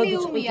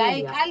კალიუმია,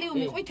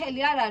 კალიუმი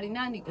ყვითელი არ არის,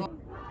 ნანიკო.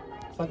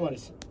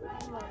 საკმარისი.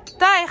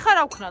 და ეხა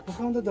რა ვქნათ?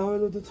 ახლა უნდა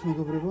დაველოდოთ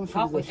მეგობრებო,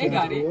 შეგვიძლია. ეგ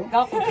არის,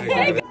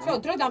 გავყვითელი. ხო,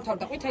 დრო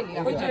დამთავრდა, ყვითელია.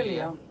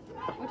 ყვითელია.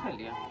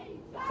 ყვითელია.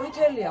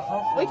 ყვითელია ხო?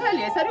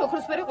 ყვითელი, ეს არის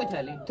ოქროსფერი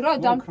ყვითელი. დრო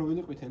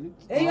ოქროვილი ყვითელი.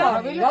 ეი,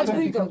 რა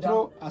გვიგონდა?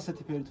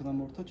 ასეთი ფერით უნდა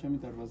მოვთო ჩემი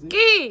დარბაზი.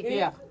 კი.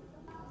 დიახ.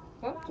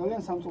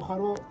 ძალიან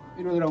სამწუხარო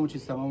პირველ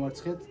რაუნდშიც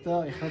დამამარცხეთ და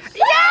ეხლაც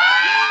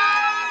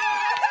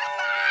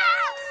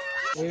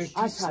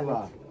ერთი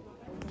სვა.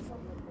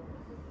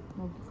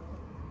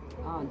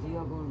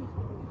 დიაგონი.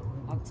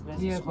 აქ წრეს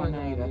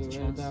სხვანაირად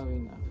ჩანს.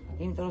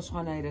 იმიტომ რომ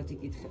სხვანაირად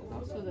იკითხება.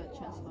 სულად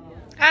ჩანს.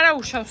 არა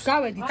უშავს.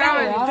 გავედი,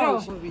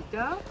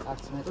 ვიდა.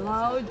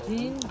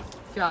 ლაუჯინ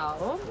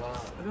ჯაო,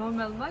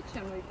 რომელმა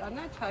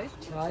შემოიტანა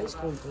ჩაის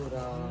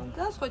კულტურა.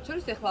 და სხვა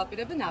შორის ეხლა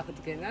აპირებენ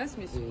აღდგენას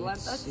მისი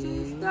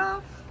პლანტაციის და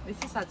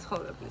მისი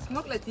საცხოვრებლის.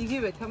 მოკლედ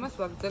იგივე თემას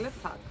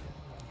ვაგრძელებთ აქ.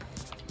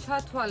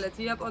 ჩათვალეთ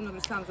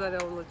იაპონური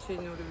სამზარეულო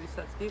ჩინური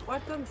ვისაც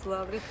გიყვართ და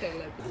მძლავრი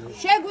ხელები.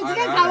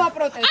 შეგვიძლია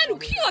გავაპროტესტო. ანუ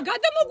ქილა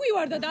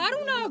გადამოგვივარდა და არ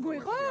უნდა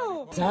აგვიყო?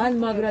 ძალიან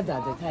მაგრა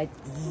დადეთ, აი.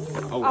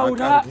 აუ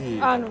რა,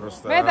 ანუ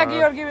მე და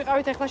გიორგი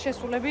ვიყავით ახლა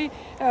შესულები,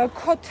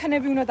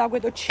 ქოთნები უნდა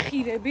დაგვედო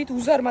ჩხირებით,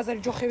 უზარმაზარი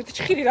ჯოხებით,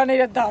 ჩხირი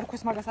რანაირად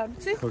დაარქვეს მაგას არ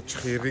ვიცი?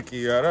 ჩხირი კი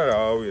არა,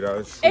 რავი რა.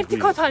 ერთი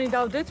ქოთანი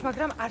დავდეთ,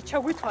 მაგრამ არ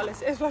ჩაგვითვალეს,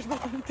 ეს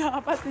ვაჟბატონი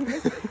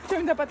დააპატიმეს.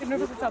 ჩემი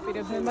დაპატიმრებასაც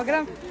აპირებდნენ,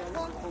 მაგრამ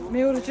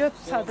მეორეჯერ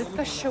ვცადეთ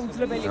და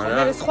შეუძლებელი იყო.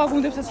 მე სხვა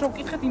გუნდებსაც რო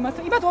ვკითხეთ იმათ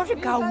ვაფშე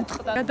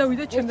გაუტყდა.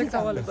 გადავიდეთ შემდეგ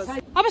დავალებაზე.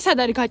 აბა სად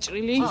არის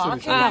გაჭრილი?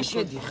 აქედან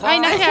შედიხარ. აი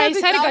ნახე, აი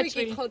ეს არის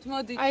გაჭრილი.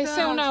 აი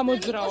ესე უნდა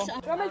ამოძრაო.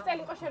 რომელი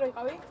წელი იყო შენ რო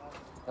იყავი?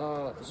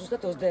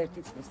 ზუსტად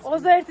 21 წლის.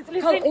 21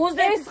 წლის წინ. 21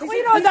 წლის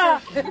ყვიროდა.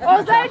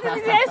 21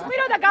 წლის ეს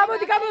ყვიროდა,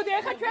 გამოდი,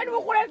 ეხა ჩვენ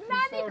ვუყურებთ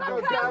ნანიკო.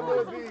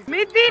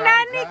 მიდი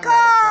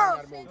ნანიკო.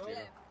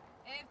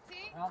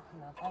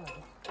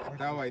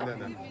 Давай,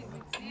 Nana.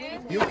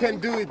 You can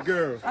do it,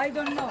 girl. I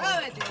don't know.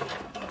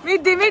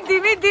 მიდი.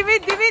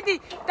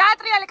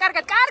 დაატრიალე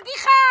კარგად. კარგი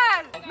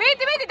ხარ.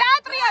 მიდი,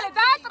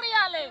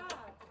 დაატრიალე.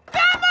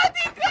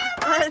 გამოდი.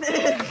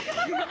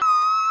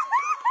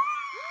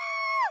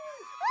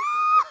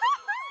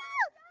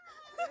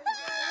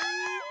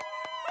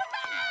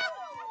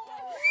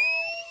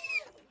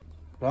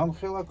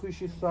 რამხელა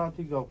ქვიშის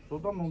საათი გავხსო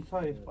და მომცა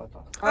ეს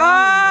პატარა.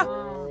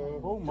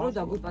 რო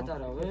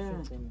დაგვიპატარავე?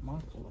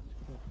 მართლა.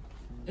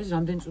 ეს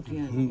რამდენი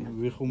წუთიანია?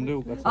 ვიხუმრე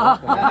უკაც.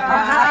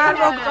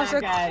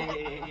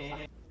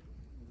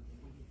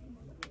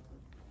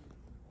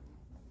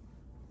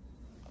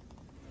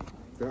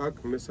 Так,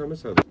 მესამე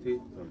საათი.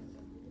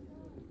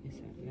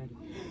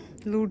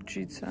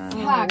 ლურჯიცა.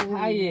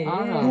 აი,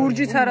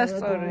 ლურჯიც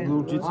არასწორი.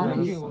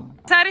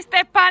 ეს არის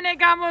სტეფანე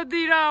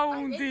გამოდი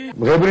რაუნდი.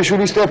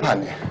 მღებრიშვილი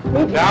სტეფანე.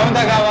 რა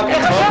უნდა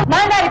გავაკეთო?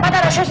 მან არის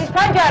პატარა შოშის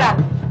პანჯარა,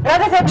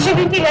 რადგან ექვსი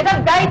ვინტია და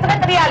დაიწყე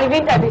ტრიალი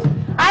ვინტების.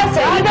 აი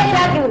ესე, იდეა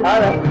რადიული.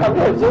 არა,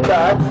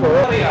 ზოგადად აცო.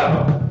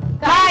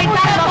 აი,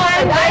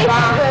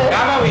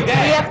 გამოვიდე.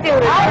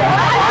 რეაქტიული. არა,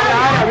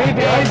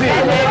 ვიდეო.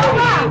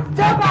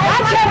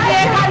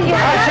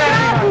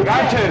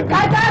 გაჩერდი.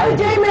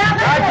 გადავიჯეიმ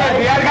რაღაც.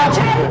 გაჩერდი, არ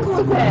გაჩერდი.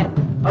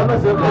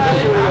 ამას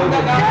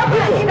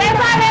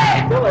სტეფანე.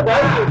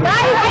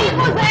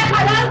 დაიწყე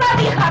ხა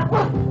დაგიხარ.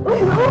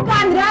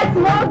 უკან რაც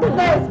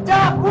მოგდეს,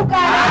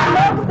 უკან რაც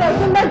მოგდეს,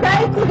 უნდა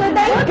დაიწყე და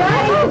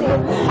გაიჭი.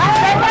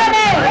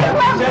 სტეფანე.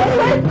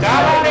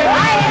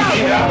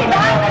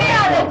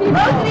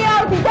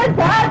 მოტრიალდი და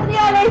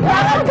დაატრიალე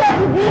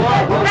რაღაცები.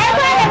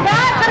 სტეფანე,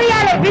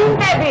 დაატრიალე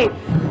ვინტები.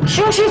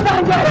 შუშის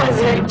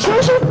პანჯერაზე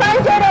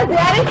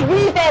არის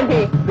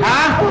ვინტები.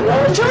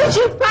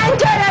 შუშის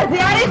პანჯერაზე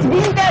არის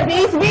ვინტები.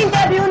 ის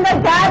ვინტები უნდა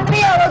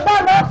დაატრიალო და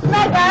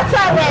მოხსნა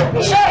გასავები.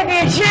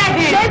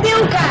 შედი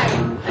უკან.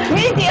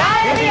 მიდი,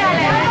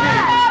 ატრიალე.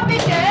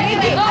 მიდი,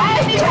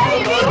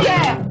 ვინტე.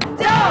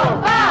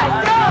 ძოვა.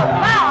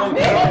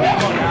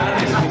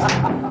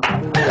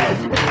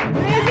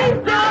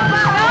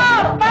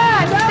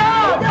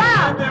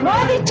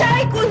 მოდი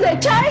ჩაიკუზე.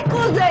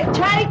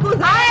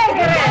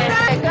 აეგრე.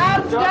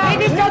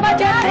 მიდი სობა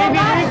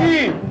ჯერება.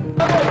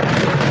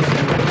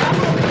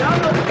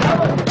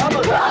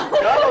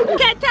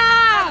 კეთა.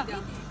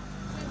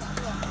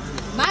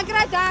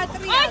 მაგრა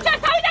დაატრია. ოჩა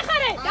თავი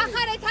დახარე.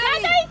 დახარე.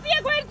 გადაიწია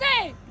გვერდზე.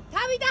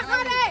 თავი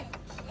დახარე.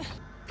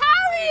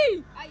 თავი.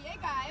 აი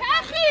ეგა.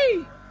 ფეხი.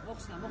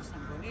 მოხსნა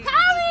მგონი.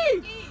 თავი.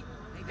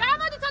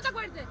 გამოდი ცოტა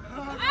გვერდზე.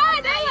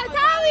 დაია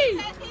თავი.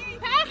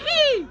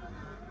 ფეხი.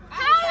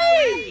 თავი.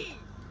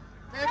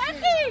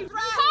 ფეხი.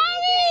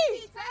 თავი.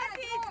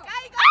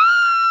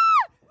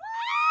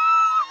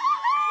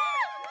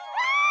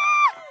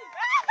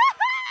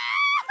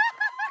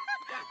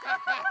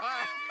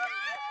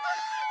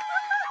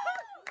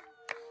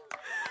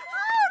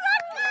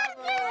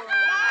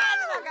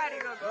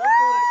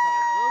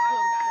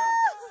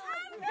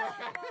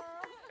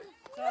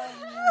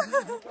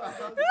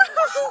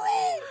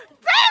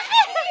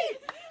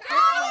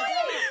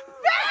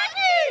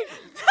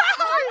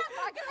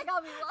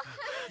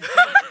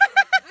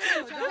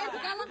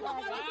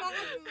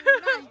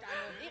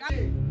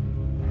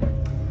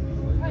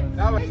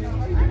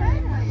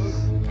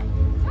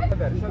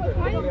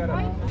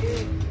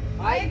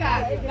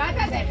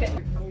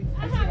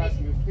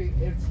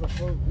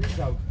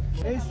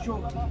 ეს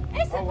ჩოხი.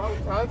 აუ,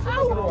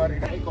 თანხმობა რო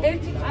არის.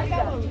 ერთი არ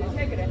გამოვიდეს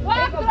ეგრე.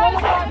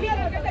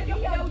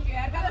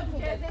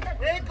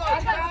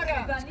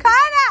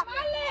 ქარა.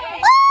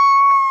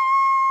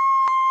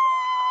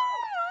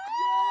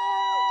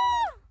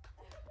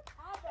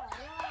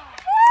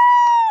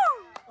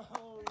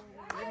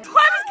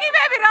 თქვენს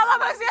კიბები რა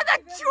ლამაზია და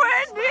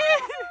ჩვენი.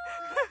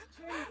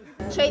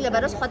 შეიძლება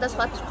რომ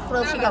სხვადასხვა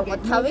ხროლში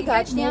გავყოთ თავი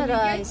გააჩნია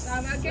რა ის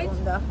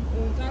უნდა.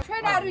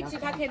 ჩვენ არ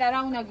ვიცით აქედა რა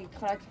უნდა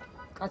გითხრათ.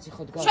 კაცი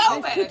ხოთ გავა.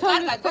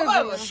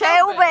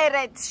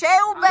 შეუბერეთ.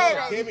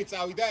 გემი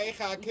წავიდა,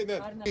 ეხა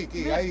აქედან.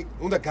 კი, აი,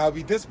 უნდა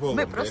გავიდეს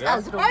ბოლომდე რა. მე პროსტა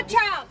აზრო.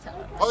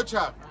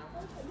 ოჩა.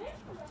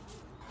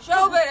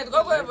 შეუბერეთ,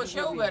 გოგოებო,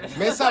 შეუბერეთ.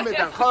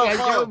 მესამედან, ხო,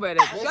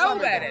 შეუბერეთ.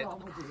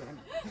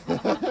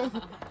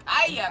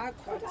 აი აქ.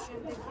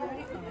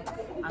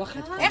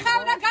 ეხლა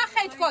უნდა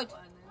გახედქოთ.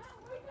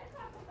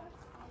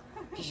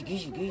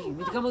 გიჟი,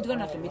 მიდგა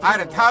ნახე,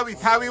 არა,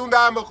 თავი უნდა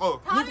ამოყო.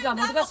 მიდგა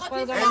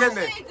ყველგან.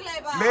 ელენე.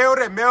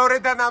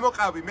 მეორედან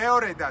ამოყავი,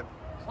 მეორედან.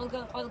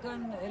 ყველგან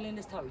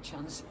ელენეს თავი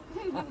ჩანს.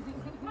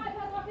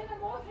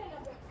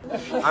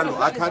 ანუ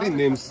აქ არის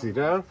ნემსი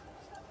რა.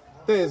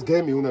 და ეს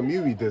გემი უნდა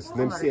მივიდეს,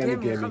 ნემსიანი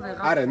გემი.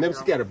 არა,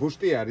 ნემსი კი არა,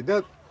 ბუშტი არის და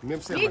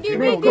ნემსი არა.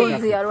 მე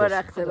გონზია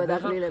რა ხდება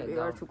დაღლილები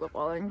ვართ უკვე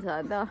ყველანი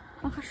ძალიან და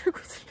ახლა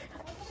შეგვიძლია.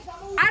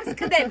 არ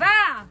სკდება?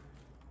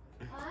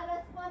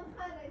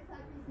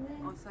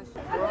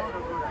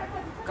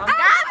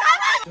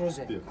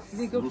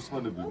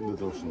 რუსმანები უნდა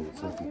დავშალოთ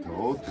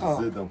საფრთხოდ,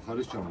 ზედა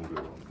მხარეს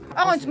ჩამოგევამდე.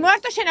 აღონც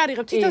მარტო შენ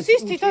არიღებ, თითოს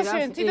ის, თითოს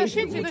შენ.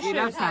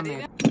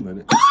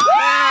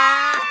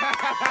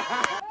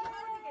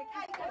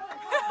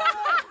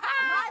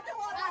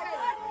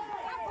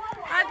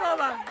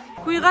 ატოვა.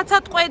 ვიღაცა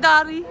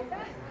ტყვედარი.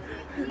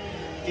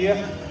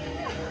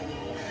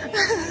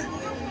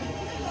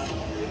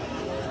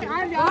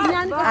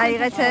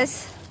 აიღეთ ეს.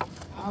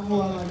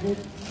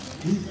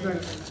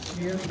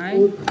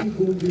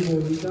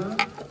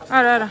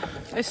 არა,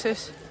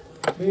 ეს.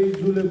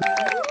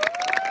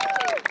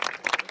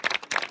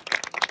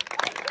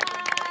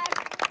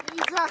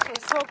 იძახე,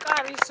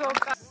 სოკარი.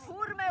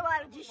 ფურმე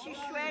ვარჯიში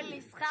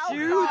შველის ხალხა.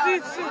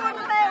 ჯიუძიცუ.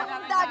 ფურმე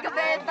უნდა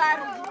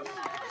გვედარჯი.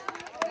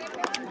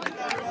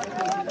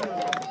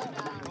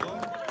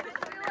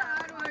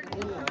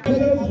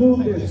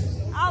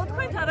 აუ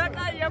თქვენთან რა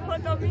კაია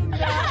ფოტო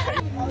მინდა.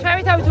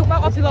 ჩემი თავით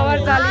უკმაყოფილო ვარ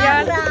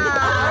ძალიან.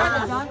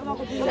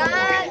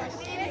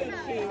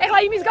 ეხლა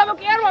იმის გამო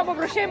კი არ ვამბობ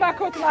რომ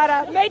შემაქოთ,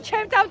 მაგრამ მე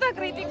ჩემ თავთან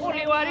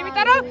კრიტიკული ვარ,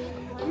 იმიტომ რომ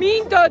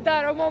მინდოდა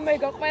რომ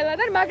მომეგო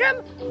ყველადან, მაგრამ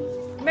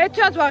მე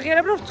თვითონ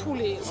ვაღიარებ რომ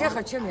რთული იყო.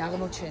 შეხა ჩემი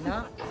აღმოჩენა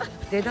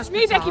დედას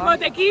მიდექი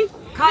მოდექი.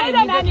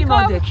 მიდექი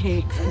მოდექი.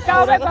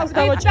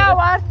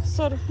 დავაჭავართ.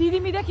 დიდი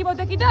მიდექი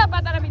მოდექი და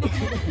პატარა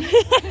მიდექი.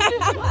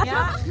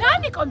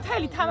 ნანიკო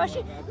მთელი თამაში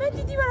მე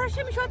დიდი ვარ არ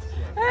შემიშვათ.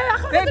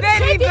 ახლა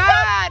ბებერი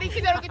ვარ,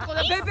 იქიდან რო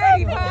კითხულობ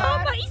ბებერი ვარ.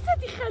 აბა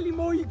ისეთი ხელი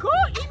მოიგო,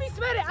 იმის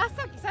მერე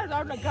ასაკის არ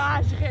უნდა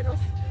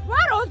გააჟღეროს.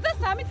 ვარ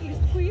 23 წლის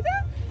თქვი და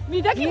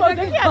მიდექი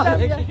მოდექი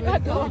ადამიანი.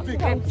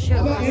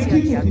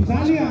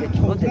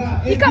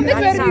 იქამდე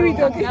ვერ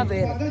მივიდოდი.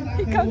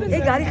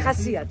 ეგ არის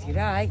ხასიათი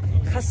რა, აი,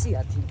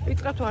 ხასიათი.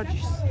 ვიწყებთ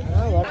ვარჯიშს.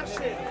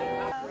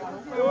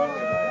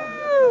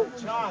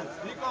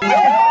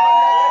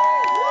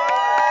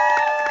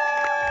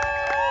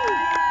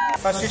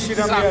 საშიში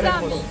რამე არ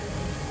იყოს.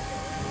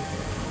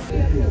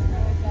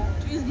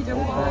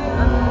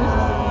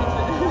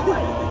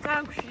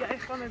 კანკშია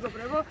ეხლა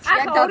მეგობრებო.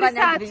 ახლა 2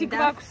 საათი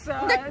გვაქვს.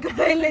 და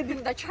გველები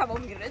უნდა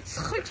ჩამომგირეთ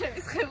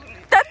ცხოჩების ხეული.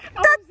 და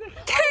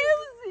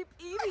თევზი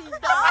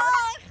პირიდა.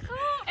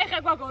 ეხლა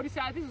გვაქვს 2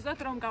 საათი ზუსტად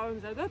რომ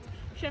გავემზადოთ.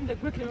 შემდეგ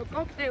გვექნება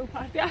კოქტეილ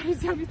პარტი, არის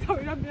ამიტომ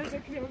რა მე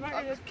შექნება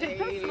მაგას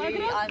კეთას,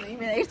 მაგრამ ანუ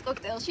იმენა ერთ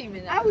კოქტეილში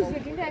იმენა.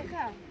 აუზეგინდა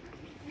ეხლა.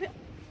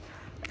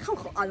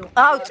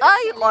 აუ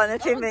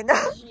წაიყვანეთ იმენა.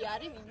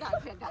 არის მინდა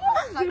ახლა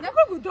გადავხსნა.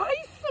 გოგო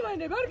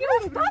დაისვენებ, არ გიგო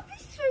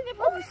დავისვენებ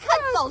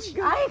ხაცალში.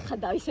 აი ხა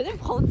დავისვენებ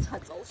მხოლოდ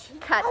ხაცალში.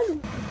 ხაც.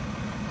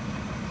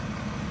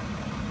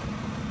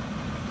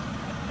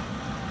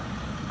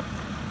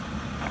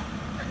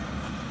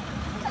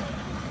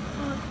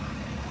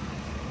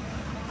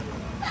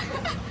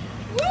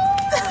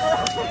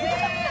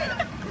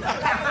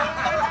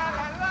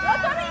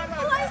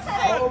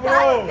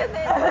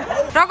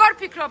 როგორ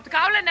ფიქრობთ,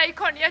 გავლენა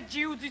იქონია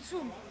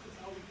ჯიუძიცუმ?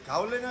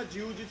 გავლენა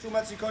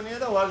ჯიუძიცუმაც იქონია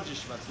და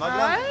ვარჯიშმაც,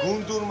 მაგრამ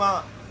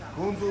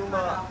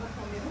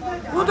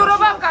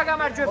გუნდურობამ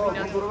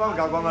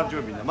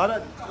გაგამარჯვებინა.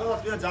 მაგრამ ყველას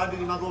ვიღა ძალიან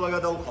დიდი მადლობა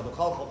გადაუხადო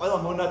ხალხო, ყველა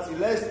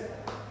მონაწილეს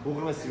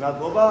უღრმესი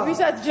მადლობა.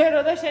 ვისაც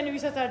ჯეროდა, შენი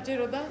ვისაც არ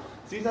ჯეროდა?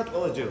 ძირითადად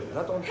ყველას ჯეროდა,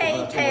 რატომ?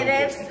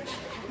 ჰეითერებს.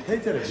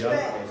 ჰეითერები არ.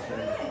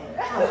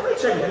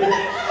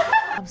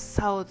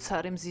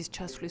 საოცარი მზის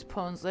ჩასვლის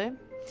ფონზე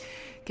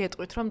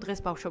გეტყვით რომ დღეს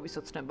ბავშვობის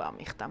ოცნება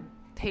ამიხდა.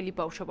 მთელი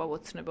ბავშვობა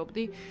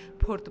ვოცნებობდი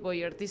ფორტ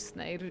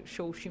ბოიარდისნაირ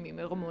შოუში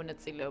მიმეღო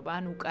მონაწილეობა,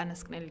 ან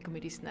უკანასკნელი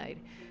გმირისნაირ.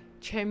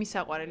 ჩემი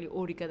საყვარელი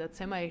 2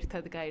 გადაცემა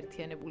ერთად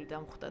გაერთიანებული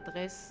დამხვდა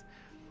დღეს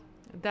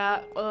და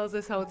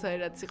ყველაზე საოცარი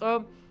რაც იყო,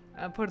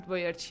 ფორტ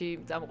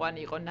ბოიარდში წამყვანი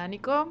იყო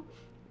ნანიკო,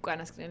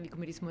 უკანასკნელი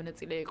გმირის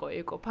მონაწილე იყო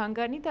ეკო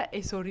ფანგანი და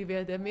ეს ორივე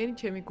ადამიანი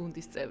ჩემი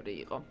გუნდის წევრი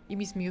იყო.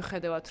 იმის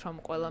მიუხედავად რომ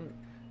ყველა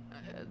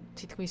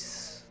თითქმის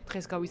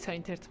დღეს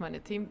გავიცანით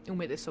ერთმანეთი,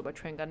 უმეტესობა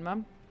ჩვენგანმა.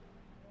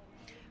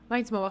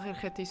 მაინც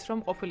მოვახერხეთ ის, რომ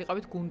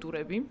ყოფილიყავით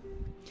გუნდურები.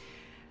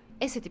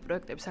 ესეთი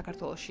პროექტები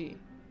საქართველოში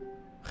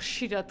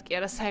ხშირად კი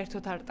არა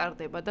საერთოდ არ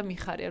ტარდება და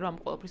მიხარია რომ ამ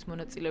ყოველფრის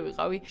მონაწილე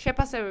ვიყავი.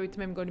 შეფასებებით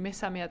მე მგონი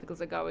მე-3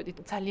 ადგილზე გავედით.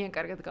 ძალიან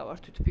კარგად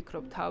გავართვით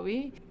ვფიქრობ თავი.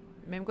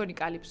 მე მგონი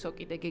კალიფსო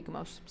კიდე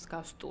გეგმავს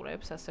მსგავს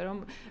ტურებს, ასე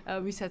რომ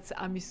ვისაც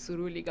ამის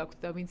სურვილი გაქვთ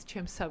და ვინც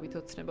ჩემსავით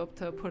ოცნებობთ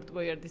ფორტ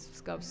ბოიარდის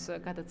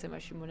მსგავს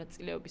გადაცემაში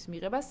მონაწილეობის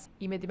მიღებას,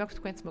 იმედი მაქვს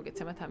თქვენც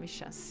მოგეცემათ ამის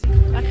შანსი.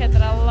 ნახეთ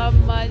რა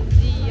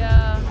ლამაზია.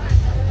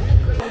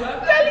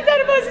 ძალიან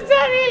დარბაზი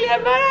ძალიან,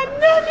 მაგრამ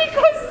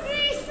ნანიკოს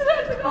ის რა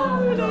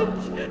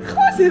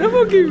ხოსი რა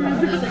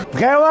მოგივიდე.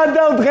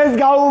 დღევანდელ დღეს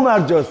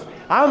გაუმარჯოს.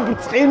 ამ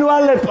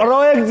წინვალე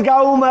პროექტს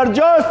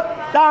გაუმარჯოს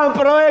და ამ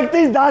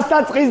პროექტის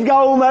დასაწყისს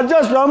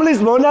გაუმარჯოს, რომლის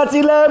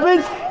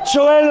მონაწილეებიც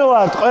ჩვენ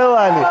ვართ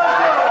ყველანი.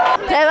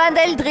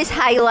 დღევანდელი დღის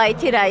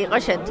ჰაილაითი რა იყო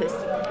შენთვის?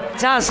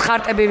 ძალიან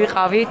სხარტები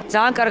ვიყავით,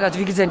 ძალიან კარგად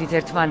ვიგრძენით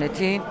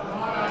ერთმანეთი.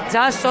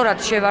 ძალიან სწორად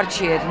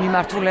შევარჩიეთ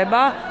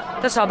მიმართულება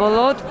და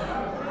საბოლოოდ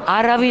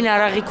არავინ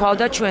არ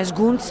აღიქვავდა ჩვენს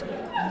გუნდს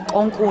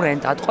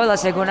კონკურენტად.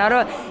 ყველას ეგონა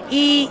რომ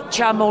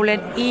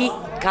ჩამოვლენ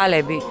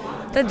ქალები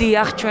და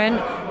დიახ ჩვენ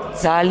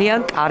ძალიან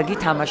კარგი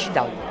თამაში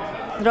დავუყო.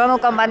 რომელ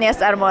კომპანიას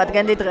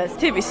წარმოადგენდი დღეს?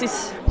 TBC-ს.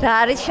 რა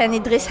არის შენი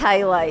დღის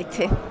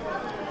ჰაილაითი?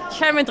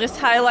 ჩემი დღის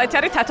ჰაილაითი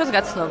არის თათოს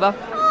გაცნობა.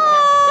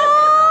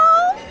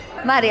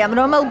 მარიამ,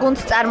 რომელ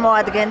გუნდს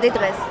წარმოადგენდი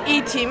დღეს?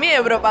 E-team-ი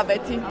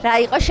ევროპაბეთი. რა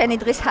იყო შენი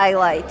დღის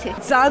ჰაილაითი?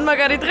 ძალიან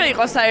მაგარი დღე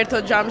იყო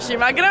საერთოდ ჯამში,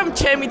 მაგრამ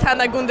ჩემი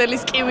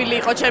თანაგუნდელის კივილი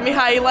იყო ჩემი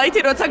ჰაილაითი,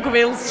 როცა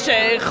გველს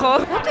შეეხო.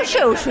 რატო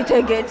შეუშვით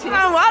ეგეთი?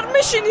 არ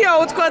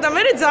მეშინიაო თქვა და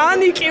მე ძალიან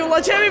იყივლა,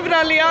 ჩემი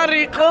ბრალი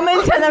არის.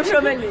 რომელი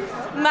თანამშრომელი?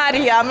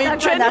 მარიამი,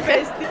 ჩვენი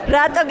ფესტი.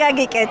 რატო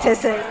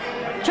გაგიკეთეს ეს?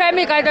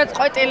 ჩემი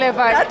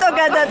გადაწყვეტილება. რატო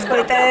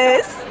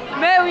გადაწყვეტეს?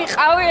 მე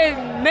ვიყავი,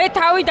 მე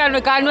თავიდანვე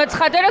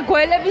განვაცხადე რა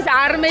გველების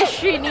არ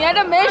მეშინია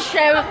და მე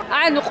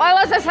ანუ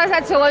ყველაზე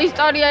სასაცილო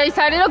ისტორია ის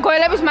არის რომ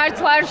გველების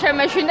მართლა არ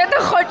შემეშინდა და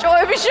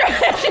ხოჭოები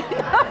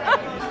შემეშინდა.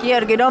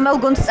 გიორგი, რომელ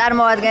გუნდს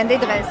წარმოადგენდი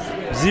დღეს?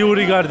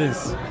 ზიური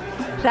გარდენს.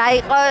 რა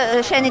იყო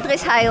შენი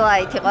დღის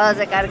ჰაილაითი?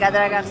 ყველაზე კარგად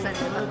რა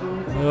გახსენდება?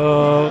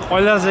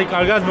 ყველაზე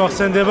კარგად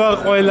მოხსენდება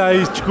ყველა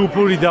ის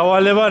ჯგუფური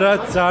დავალება,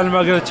 რაც ძალიან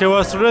მაგრად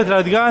შევასრულეთ,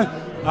 რადგან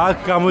აქ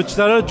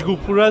გამოჩნდა რომ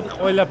ჯგუფურად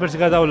ყველაფერს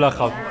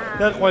გადავლახავთ.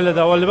 და ყველა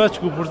დავალებას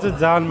ჯგუფურზე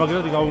ძალიან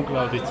მაგრად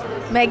გავუმკლავდით.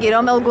 მეგი,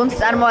 რომელ გუნდს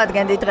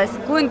წარმოადგენდი დღეს?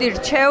 გუნდი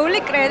რჩეული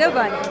კრედო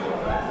ბანკი.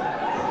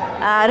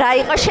 რა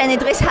იყო შენი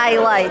დღის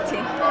ჰაილაითი?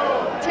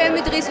 ჩემი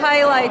დღის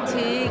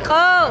ჰაილაითი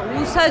იყო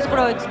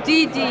უსაზღვროდ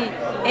დიდი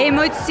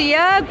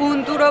ემოცია,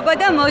 გუნდურობა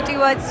და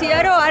мотиваცია,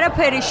 რომ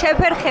არაფერი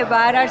შეფერხება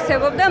არ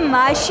არსებობდა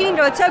მაშინ,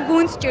 როცა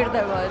გუნდს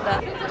ჭირდებოდა.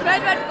 ჩვენ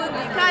ვართ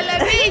გუნდი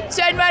ქალები,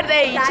 ჩვენ ვართ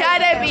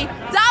HR-ები.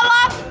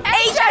 ძალა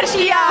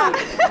HR-შია.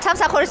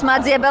 სამსახურის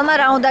მაძიებელმა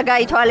რა უნდა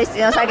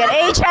გაითვალისწინოს, აგერ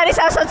HR-ის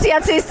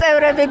ასოციაციის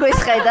წევრები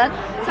გვისხედან?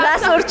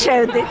 რას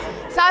ურჩევდით?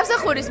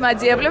 სამსახურის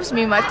მაძიებლებს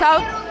მიმართავ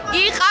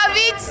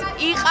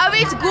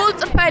იყავით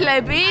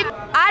გულწრფელები,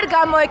 არ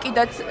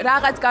გამოეკიდოთ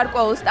რაღაც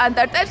გარკვეულ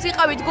სტანდარტებს,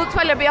 იყავით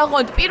გულწრფელები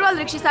აღონთ პირველ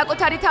რიგში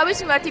საკუთარი თავის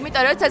მიმართ,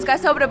 იმიტომ რომ ეს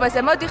გასაუბრებაზე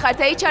მოდიხართ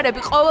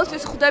HR-ები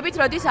ყოველთვის ხვდებით,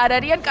 როდის არ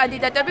არიან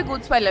კანდიდატები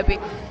გულწრფელები.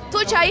 თუ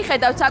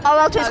ჩაიხედავთ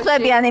ყოველთვის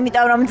ხვდებიან,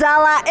 იმიტომ რომ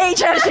ძალა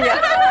HR-შია.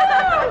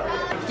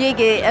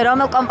 გიგი,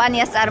 რომელ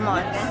კომპანიას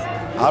წარმოადგენს?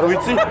 არ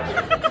ვიცი.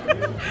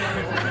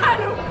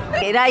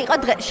 რა იყო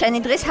შენი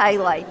დღის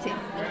ჰაილაითი?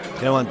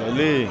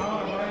 დღევანდელი?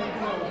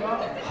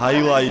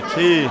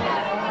 ჰაილაითი?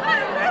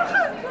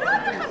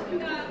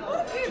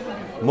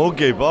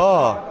 მოგება?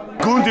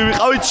 გუნდი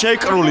ვიყავით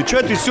შეკრული,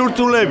 ჩვენი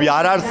სურთულები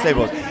არ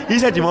არსებობს.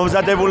 ისეთი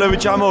მომზადებულები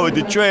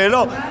ჩამოვედით ჩვენ,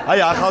 რომ აი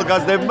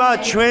ახალგაზრდებმა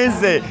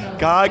ჩვენზე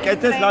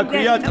გააკეთეს, რა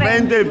ქვია,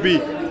 ტრენდები.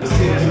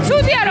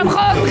 ცუდია რომ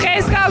ხოლმე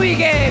დღეს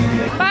გავიგე,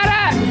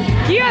 მაგრამ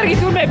გიორგი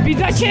თურმე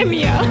ბიძა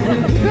ჩემია.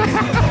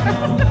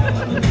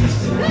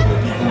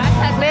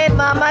 მე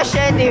მამა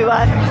შენი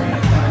ვარ.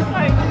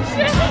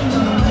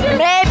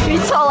 მე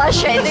ბიცოლა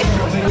შენი.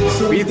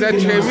 ბიძა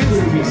ჩემი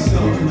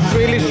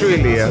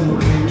შვილია.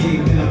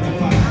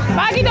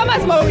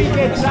 მაგიტომაც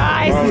მოვიგეთ რა,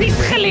 ეს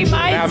სისხლი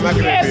მაინც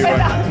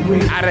და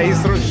არა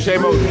ის რო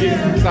შემოვიდი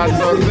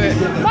სასწორზე.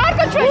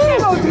 მარტო ჩვენ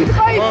შემოვიდით,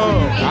 ხო ის?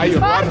 აი,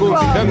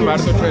 მარგულიდან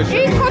მარტო ჩვენ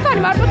ის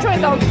ხოთანი მარტო ჩვენ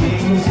დავდით.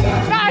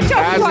 რა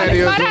ჩავთვალეთ,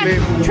 მაგრამ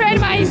ჩვენ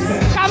მაინც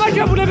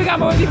გამარჯვებულები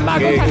გამოვიდით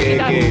მაგ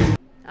ოთახიდან.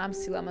 ამ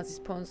სილამაზის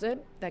ფონზე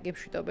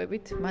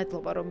დაგებშვიდობებით,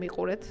 მადლობა რომ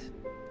მიყურეთ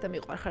და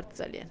მიყვარხართ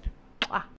ძალიან.